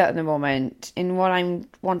do that at the moment in what I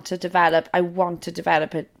want to develop. I want to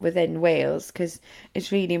develop it within Wales because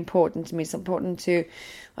it's really important to me. It's important to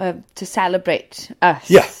celebrate us.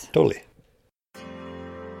 Yeah, totally.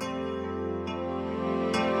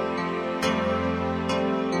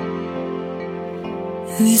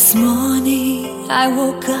 This morning I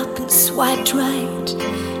woke up and swiped right.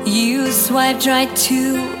 You swiped right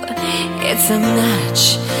too. It's a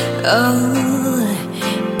match.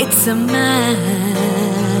 Oh, it's a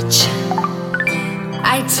match.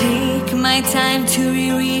 I take my time to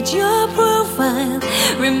reread your profile,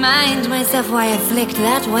 remind myself why I flicked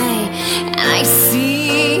that way, and I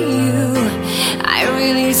see you, I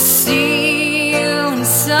really see you, and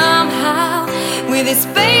somehow with this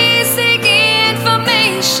basic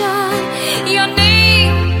information, your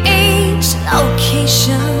name, age,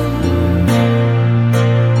 location,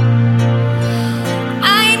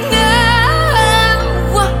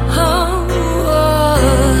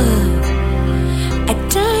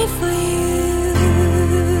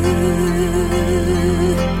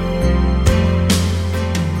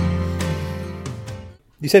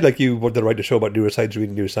 you said like you wanted to write a show about neuroscience,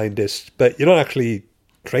 reading neuroscientists, but you're not actually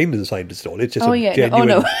trained as a scientist at all. It's just genuine...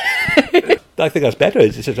 no. I think that's better.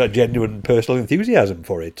 It's just a genuine personal enthusiasm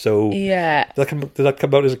for it. So yeah. Did that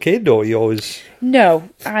come out as a kid, or you always... No,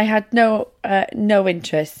 I had no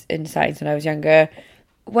interest in science when I was younger.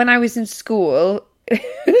 When I was in school, it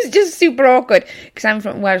was just super awkward because I'm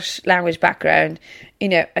from Welsh language background,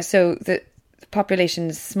 so the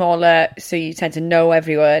population's smaller, so you tend to know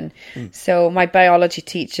everyone. So my biology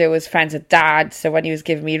teacher was friends with Dad, so when he was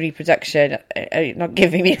giving me reproduction, not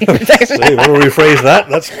giving me reproduction. So you want to rephrase that?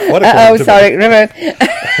 That's quite a oh, sorry, remember.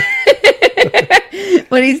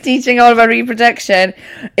 When he's teaching all about reproduction,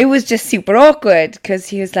 it was just super awkward because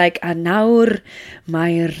he was like, a nawr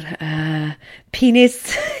mae'r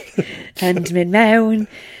penis and mynd mewn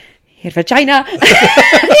i'r vagina. He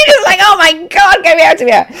was like, oh my God, get me out of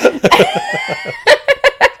here.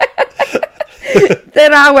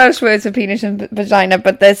 There are Welsh words for penis and vagina,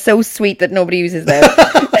 but they're so sweet that nobody uses them.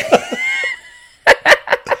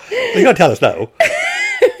 You can't tell us now.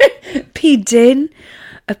 Pidyn,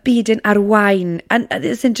 a bidyn ar wine. And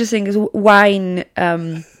it's interesting because wine,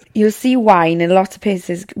 you'll see wine in a lot of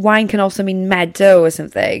places. Wine can also mean meadow or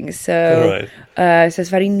something. So, so it's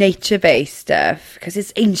very nature-based stuff because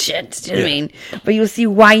it's ancient. Do you know what I mean? But you'll see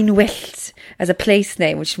wine wilt as a place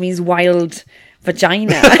name, which means wild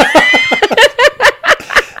vagina.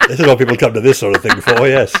 This is what people come to this sort of thing for.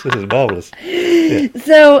 Yes, this is marvellous. Yeah.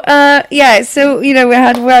 So, we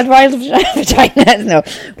had wild vaginas, no.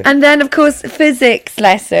 And then, of course, physics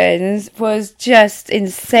lessons was just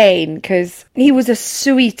insane because he was a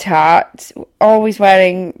sweetheart, always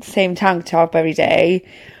wearing the same tank top every day.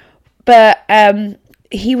 But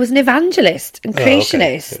he was an evangelist and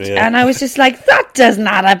creationist. Okay. Yeah. And I was just like, that doesn't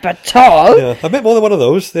add up at all. Yeah, I met more than one of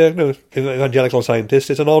those. They're evangelical scientists.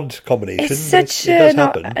 It's an odd combination. It's such it does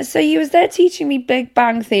happen. So he was there teaching me Big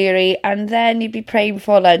Bang Theory, and then he'd be praying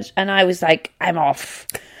before lunch, and I was like, I'm off.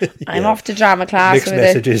 I'm off to drama class. Mixed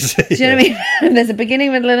messages. Do you know what I mean? There's a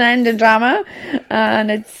beginning, middle, and end in drama,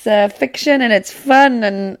 and it's fiction, and it's fun,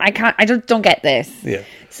 and I don't get this. Yeah.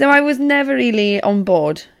 So I was never really on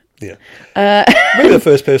board. Yeah. Maybe the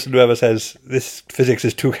first person who ever says, this physics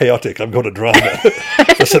is too chaotic, I'm going to drama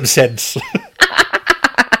for some sense.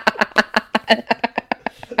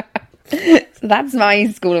 That's my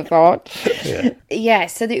school of thought. Yeah,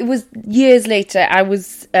 so it was years later. I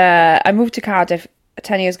moved to Cardiff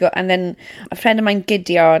 10 years ago, and then a friend of mine,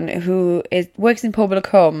 Gideon, who works in Pobl y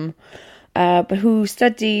Cwm, but who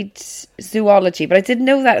studied zoology, but I didn't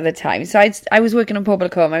know that at the time. So I was working on Pobl y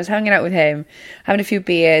Cwm. I was hanging out with him, having a few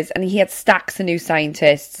beers, and he had stacks of new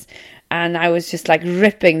scientists. And I was just like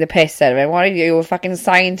ripping the piss out of him. What are you, a fucking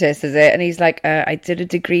scientist, is it? And he's like, I did a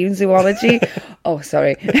degree in zoology. Oh,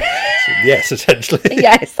 sorry. Yes, essentially.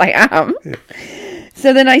 Yes, I am. Yeah.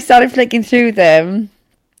 So then I started flicking through them,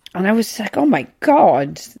 and I was like, oh my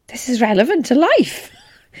God, this is relevant to life.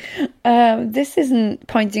 This isn't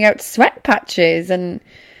pointing out sweat patches and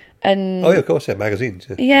oh yeah, of course, magazines.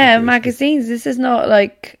 Yeah, magazines. This is not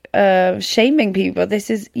like shaming people. This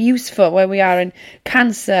is useful where we are in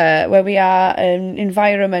cancer, where we are in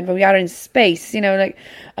environment, where we are in space, like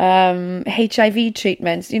HIV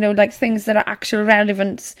treatments, like things that are actual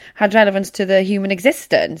had relevance to the human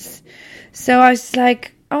existence. So I was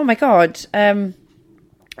like, oh my God,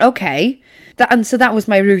 Okay. So that was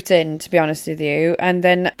my route in, to be honest with you. And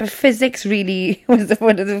then, but physics really was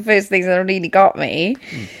one of the first things that really got me.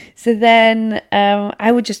 So then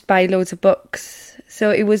I would just buy loads of books.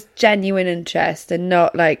 So it was genuine interest and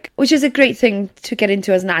not like, which is a great thing to get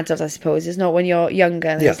into as an adult, I suppose. It's not when you're younger.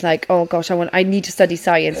 And it's like, oh gosh, I need to study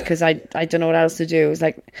science because I don't know what else to do. It's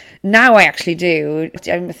like, now I actually do.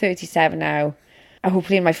 I'm 37 now.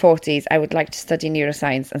 Hopefully in my 40s, I would like to study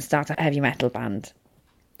neuroscience and start a heavy metal band.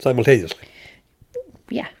 Simultaneously?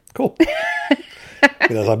 Yeah. Cool.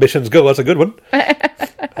 As ambitions go, that's a good one.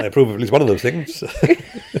 I approve of at least one of those things.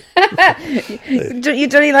 You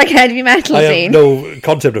don't even like heavy metal, I have no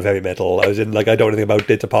concept of heavy metal. I was in, like, I don't know anything about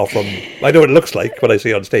it apart from, I know what it looks like when I see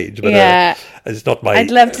it on stage, but it's not my...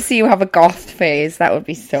 I'd love to see you have a goth phase. That would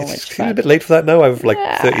be so much fun. It's a bit late for that now. I'm like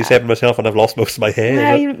 37 myself and I've lost most of my hair.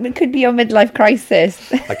 Well, it could be your midlife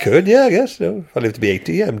crisis. I could, I guess. If I live to be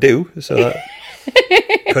 80, I'm due. So that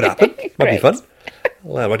could happen. Might be fun.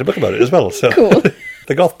 Well, I write a book about it as well. So. Cool.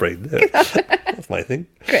 The goth brain. That's my thing.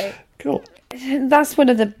 Great. Cool. That's one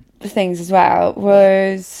of the things as well,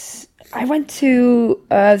 was I went to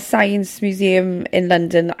a science museum in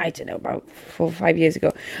London, I don't know, about 4 or 5 years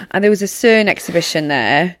ago. And there was a CERN exhibition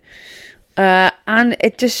there. And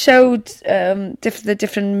it just showed the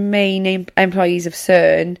different main employees of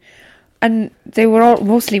CERN. And they were all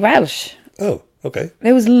mostly Welsh. Oh. Okay.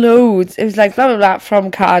 There was loads. It was like blah, blah, blah from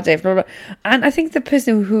Cardiff, blah, blah. And I think the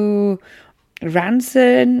person who ran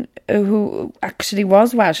CERN, who actually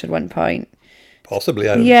was Welsh at one point. Possibly,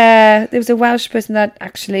 I don't know. Yeah, there was a Welsh person that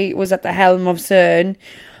actually was at the helm of CERN,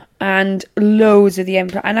 and loads of the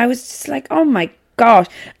employees. And I was just like, oh my gosh.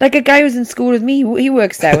 Like a guy who was in school with me, he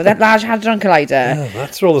works there with that Large Hadron Collider. Yeah,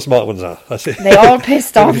 that's where all the smart ones are. They all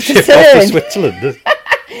pissed off to CERN. CERN. Off to Switzerland.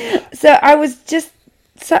 So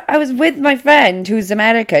I was with my friend who's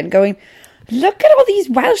American going, look at all these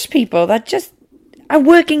Welsh people that just are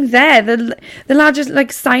working there, the largest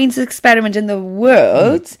like science experiment in the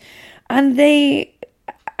world. And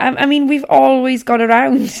I mean, we've always got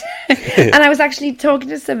around. And I was actually talking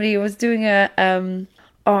to somebody who was doing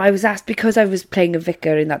I was asked, because I was playing a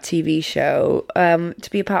vicar in that TV show,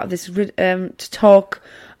 to be a part of this, to talk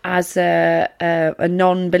as a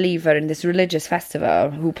non-believer in this religious festival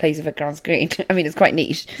who plays a vicar on screen. I mean, it's quite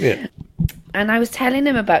niche. Yeah. And I was telling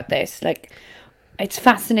him about this. Like, it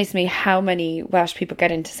fascinates me how many Welsh people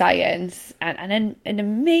get into science and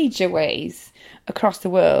in major ways across the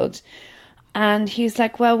world. And he's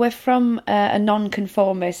like, well, we're from a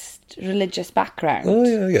non-conformist religious background. Oh,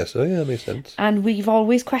 yeah, I guess so. Yeah, that makes sense. And we've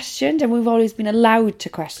always questioned, and we've always been allowed to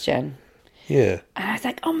question. Yeah. And I was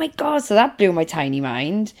like, oh my God, so that blew my tiny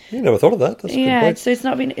mind. You never thought of that. That's a good point. So it's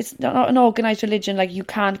not an organised religion, like you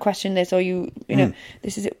can't question this, or you know,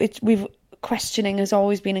 questioning has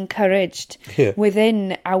always been encouraged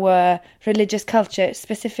within our religious culture,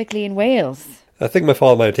 specifically in Wales. I think my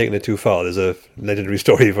father might have taken it too far. There's a legendary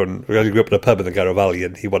story from when I grew up in a pub in the Garrow Valley,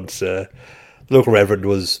 and he once, the local reverend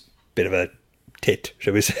was a bit of a tit,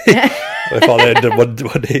 shall we say. My father ended up one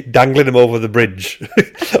day dangling him over the bridge,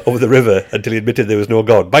 over the river, until he admitted there was no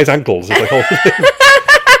God. By his ankles. It's like, oh,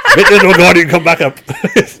 admit there's no God, you can come back up.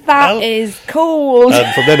 That is cool.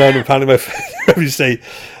 And from then on, apparently my father used to say,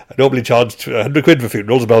 I normally charged 100 quid for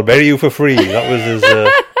funerals, but I'll bury you for free. That was his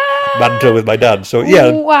mantra with my dad. So,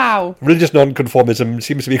 yeah. Wow. Religious non-conformism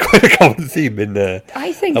seems to be quite a common theme in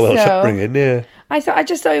I think our Welsh so. upbringing, yeah. I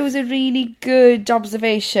just thought it was a really good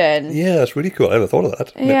observation. Yeah, that's really cool. I never thought of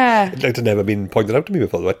that. Yeah. It's never been pointed out to me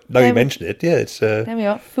before. But now you mention it, yeah, it's... There we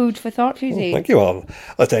are. Food for thought, Fuzi. Thank you.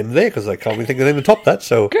 Let's end there, because I can't really think of anything to top that.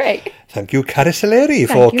 So great. Thank you, Cara Saleri,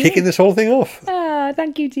 for kicking this whole thing off.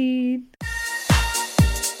 Thank you, Dean.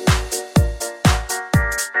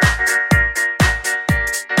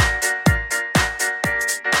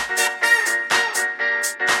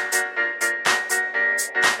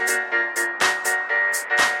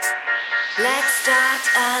 Let's start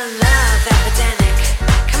a love epidemic.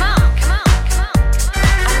 Come on, come on, come on, come on.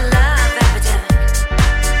 A love epidemic.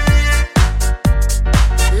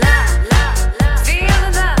 Love, love, love. Feel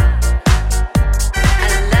the love.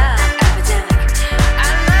 A love epidemic. A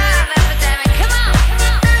love epidemic. Come on.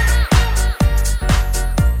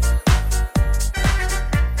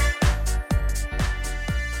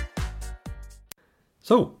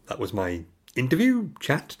 So, that was my interview,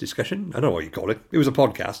 chat, discussion. I don't know what you call it. It was a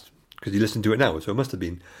podcast, because you listen to it now, so it must have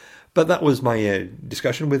been. But that was my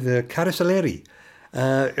discussion with Cara Saleri,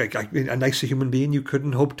 a nicer human being you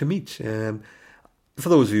couldn't hope to meet. For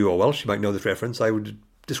those of you who are Welsh, you might know this reference. I would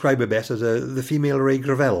describe her best as the female Ray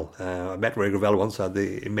Gravel. I met Ray Gravel once, I had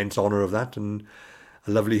the immense honour of that, and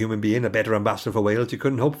a lovely human being, a better ambassador for Wales you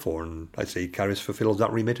couldn't hope for, and I'd say Carys fulfills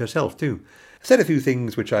that remit herself too. I said a few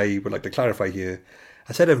things which I would like to clarify here.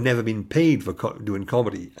 I said I've never been paid for doing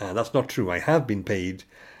comedy, and that's not true. I have been paid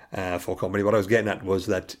for comedy. What I was getting at was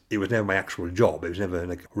that it was never my actual job. It was never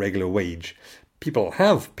like a regular wage. People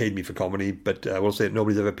have paid me for comedy, but I will say that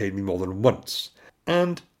nobody's ever paid me more than once.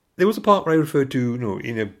 And there was a part where I referred to,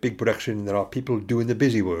 in a big production, there are people doing the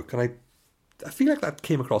busy work, and I feel like that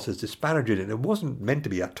came across as disparaging, and it wasn't meant to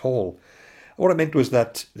be at all. What I meant was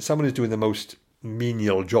that someone is doing the most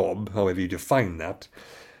menial job, however you define that,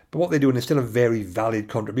 but what they're doing is still a very valid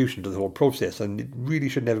contribution to the whole process, and it really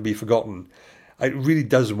should never be forgotten. It really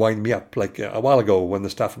does wind me up, like a while ago when the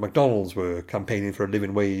staff at McDonald's were campaigning for a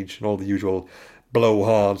living wage and all the usual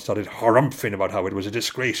blowhards started harumphing about how it was a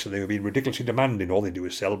disgrace and they were being ridiculously demanding. All they do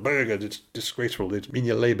is sell burgers, it's disgraceful, it's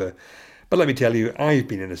menial labour. But let me tell you, I've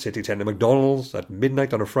been in a city centre McDonald's at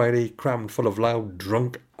midnight on a Friday, crammed full of loud,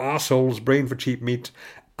 drunk arseholes braying for cheap meat.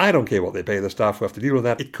 I don't care what they pay the staff who have to deal with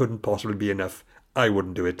that. It couldn't possibly be enough. I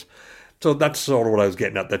wouldn't do it. So that's sort of what I was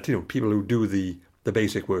getting at, that people who do the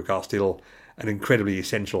basic work are still an incredibly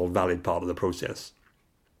essential, valid part of the process.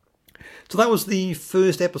 So that was the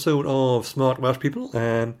first episode of Smart Welsh People.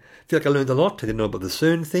 I feel like I learned a lot. I didn't know about the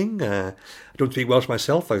CERN thing. I don't speak Welsh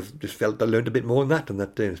myself. I've just felt I learned a bit more than that, and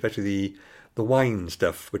that especially the wine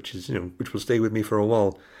stuff, which will stay with me for a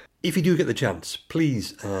while. If you do get the chance,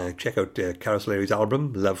 please check out Carys O'Leary's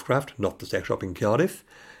album, Lovecraft, Not the Sex Shop in Cardiff.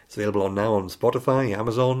 It's available now on Spotify,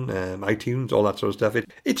 Amazon, iTunes, all that sort of stuff.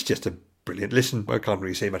 It's just a brilliant listen. I can't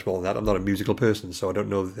really say much more than that. I'm not a musical person, so I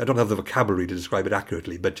don't have the vocabulary to describe it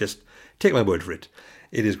accurately, but just take my word for it.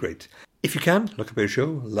 It is great. If you can, look up her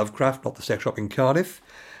show, Lovecraft, Not the Sex Shop in Cardiff,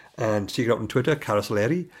 and seek her out on Twitter, Carys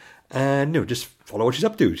O'Leary, and just follow what she's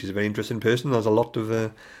up to. She's a very interesting person. There's a lot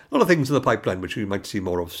of things in the pipeline which we might see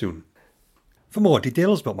more of soon. For more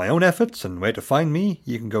details about my own efforts and where to find me,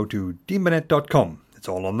 you can go to deanburnett.com. It's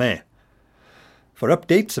all on there. For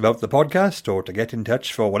updates about the podcast or to get in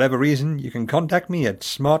touch for whatever reason, you can contact me at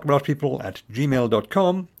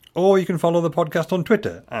smartwelshpeople@gmail.com, or you can follow the podcast on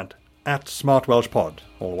Twitter at smartwelshpod,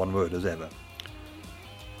 all one word as ever.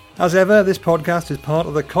 As ever, this podcast is part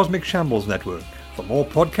of the Cosmic Shambles Network. For more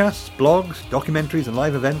podcasts, blogs, documentaries and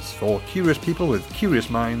live events for curious people with curious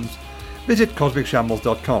minds, visit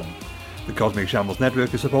cosmicshambles.com. The Cosmic Shambles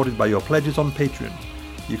Network is supported by your pledges on Patreon.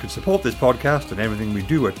 You can support this podcast and everything we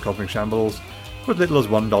do at Cosmic Shambles for as little as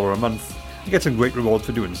 $1 a month and get some great rewards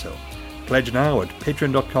for doing so. Pledge now at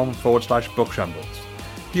patreon.com/bookshambles.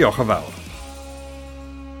 Diolch yn fawr.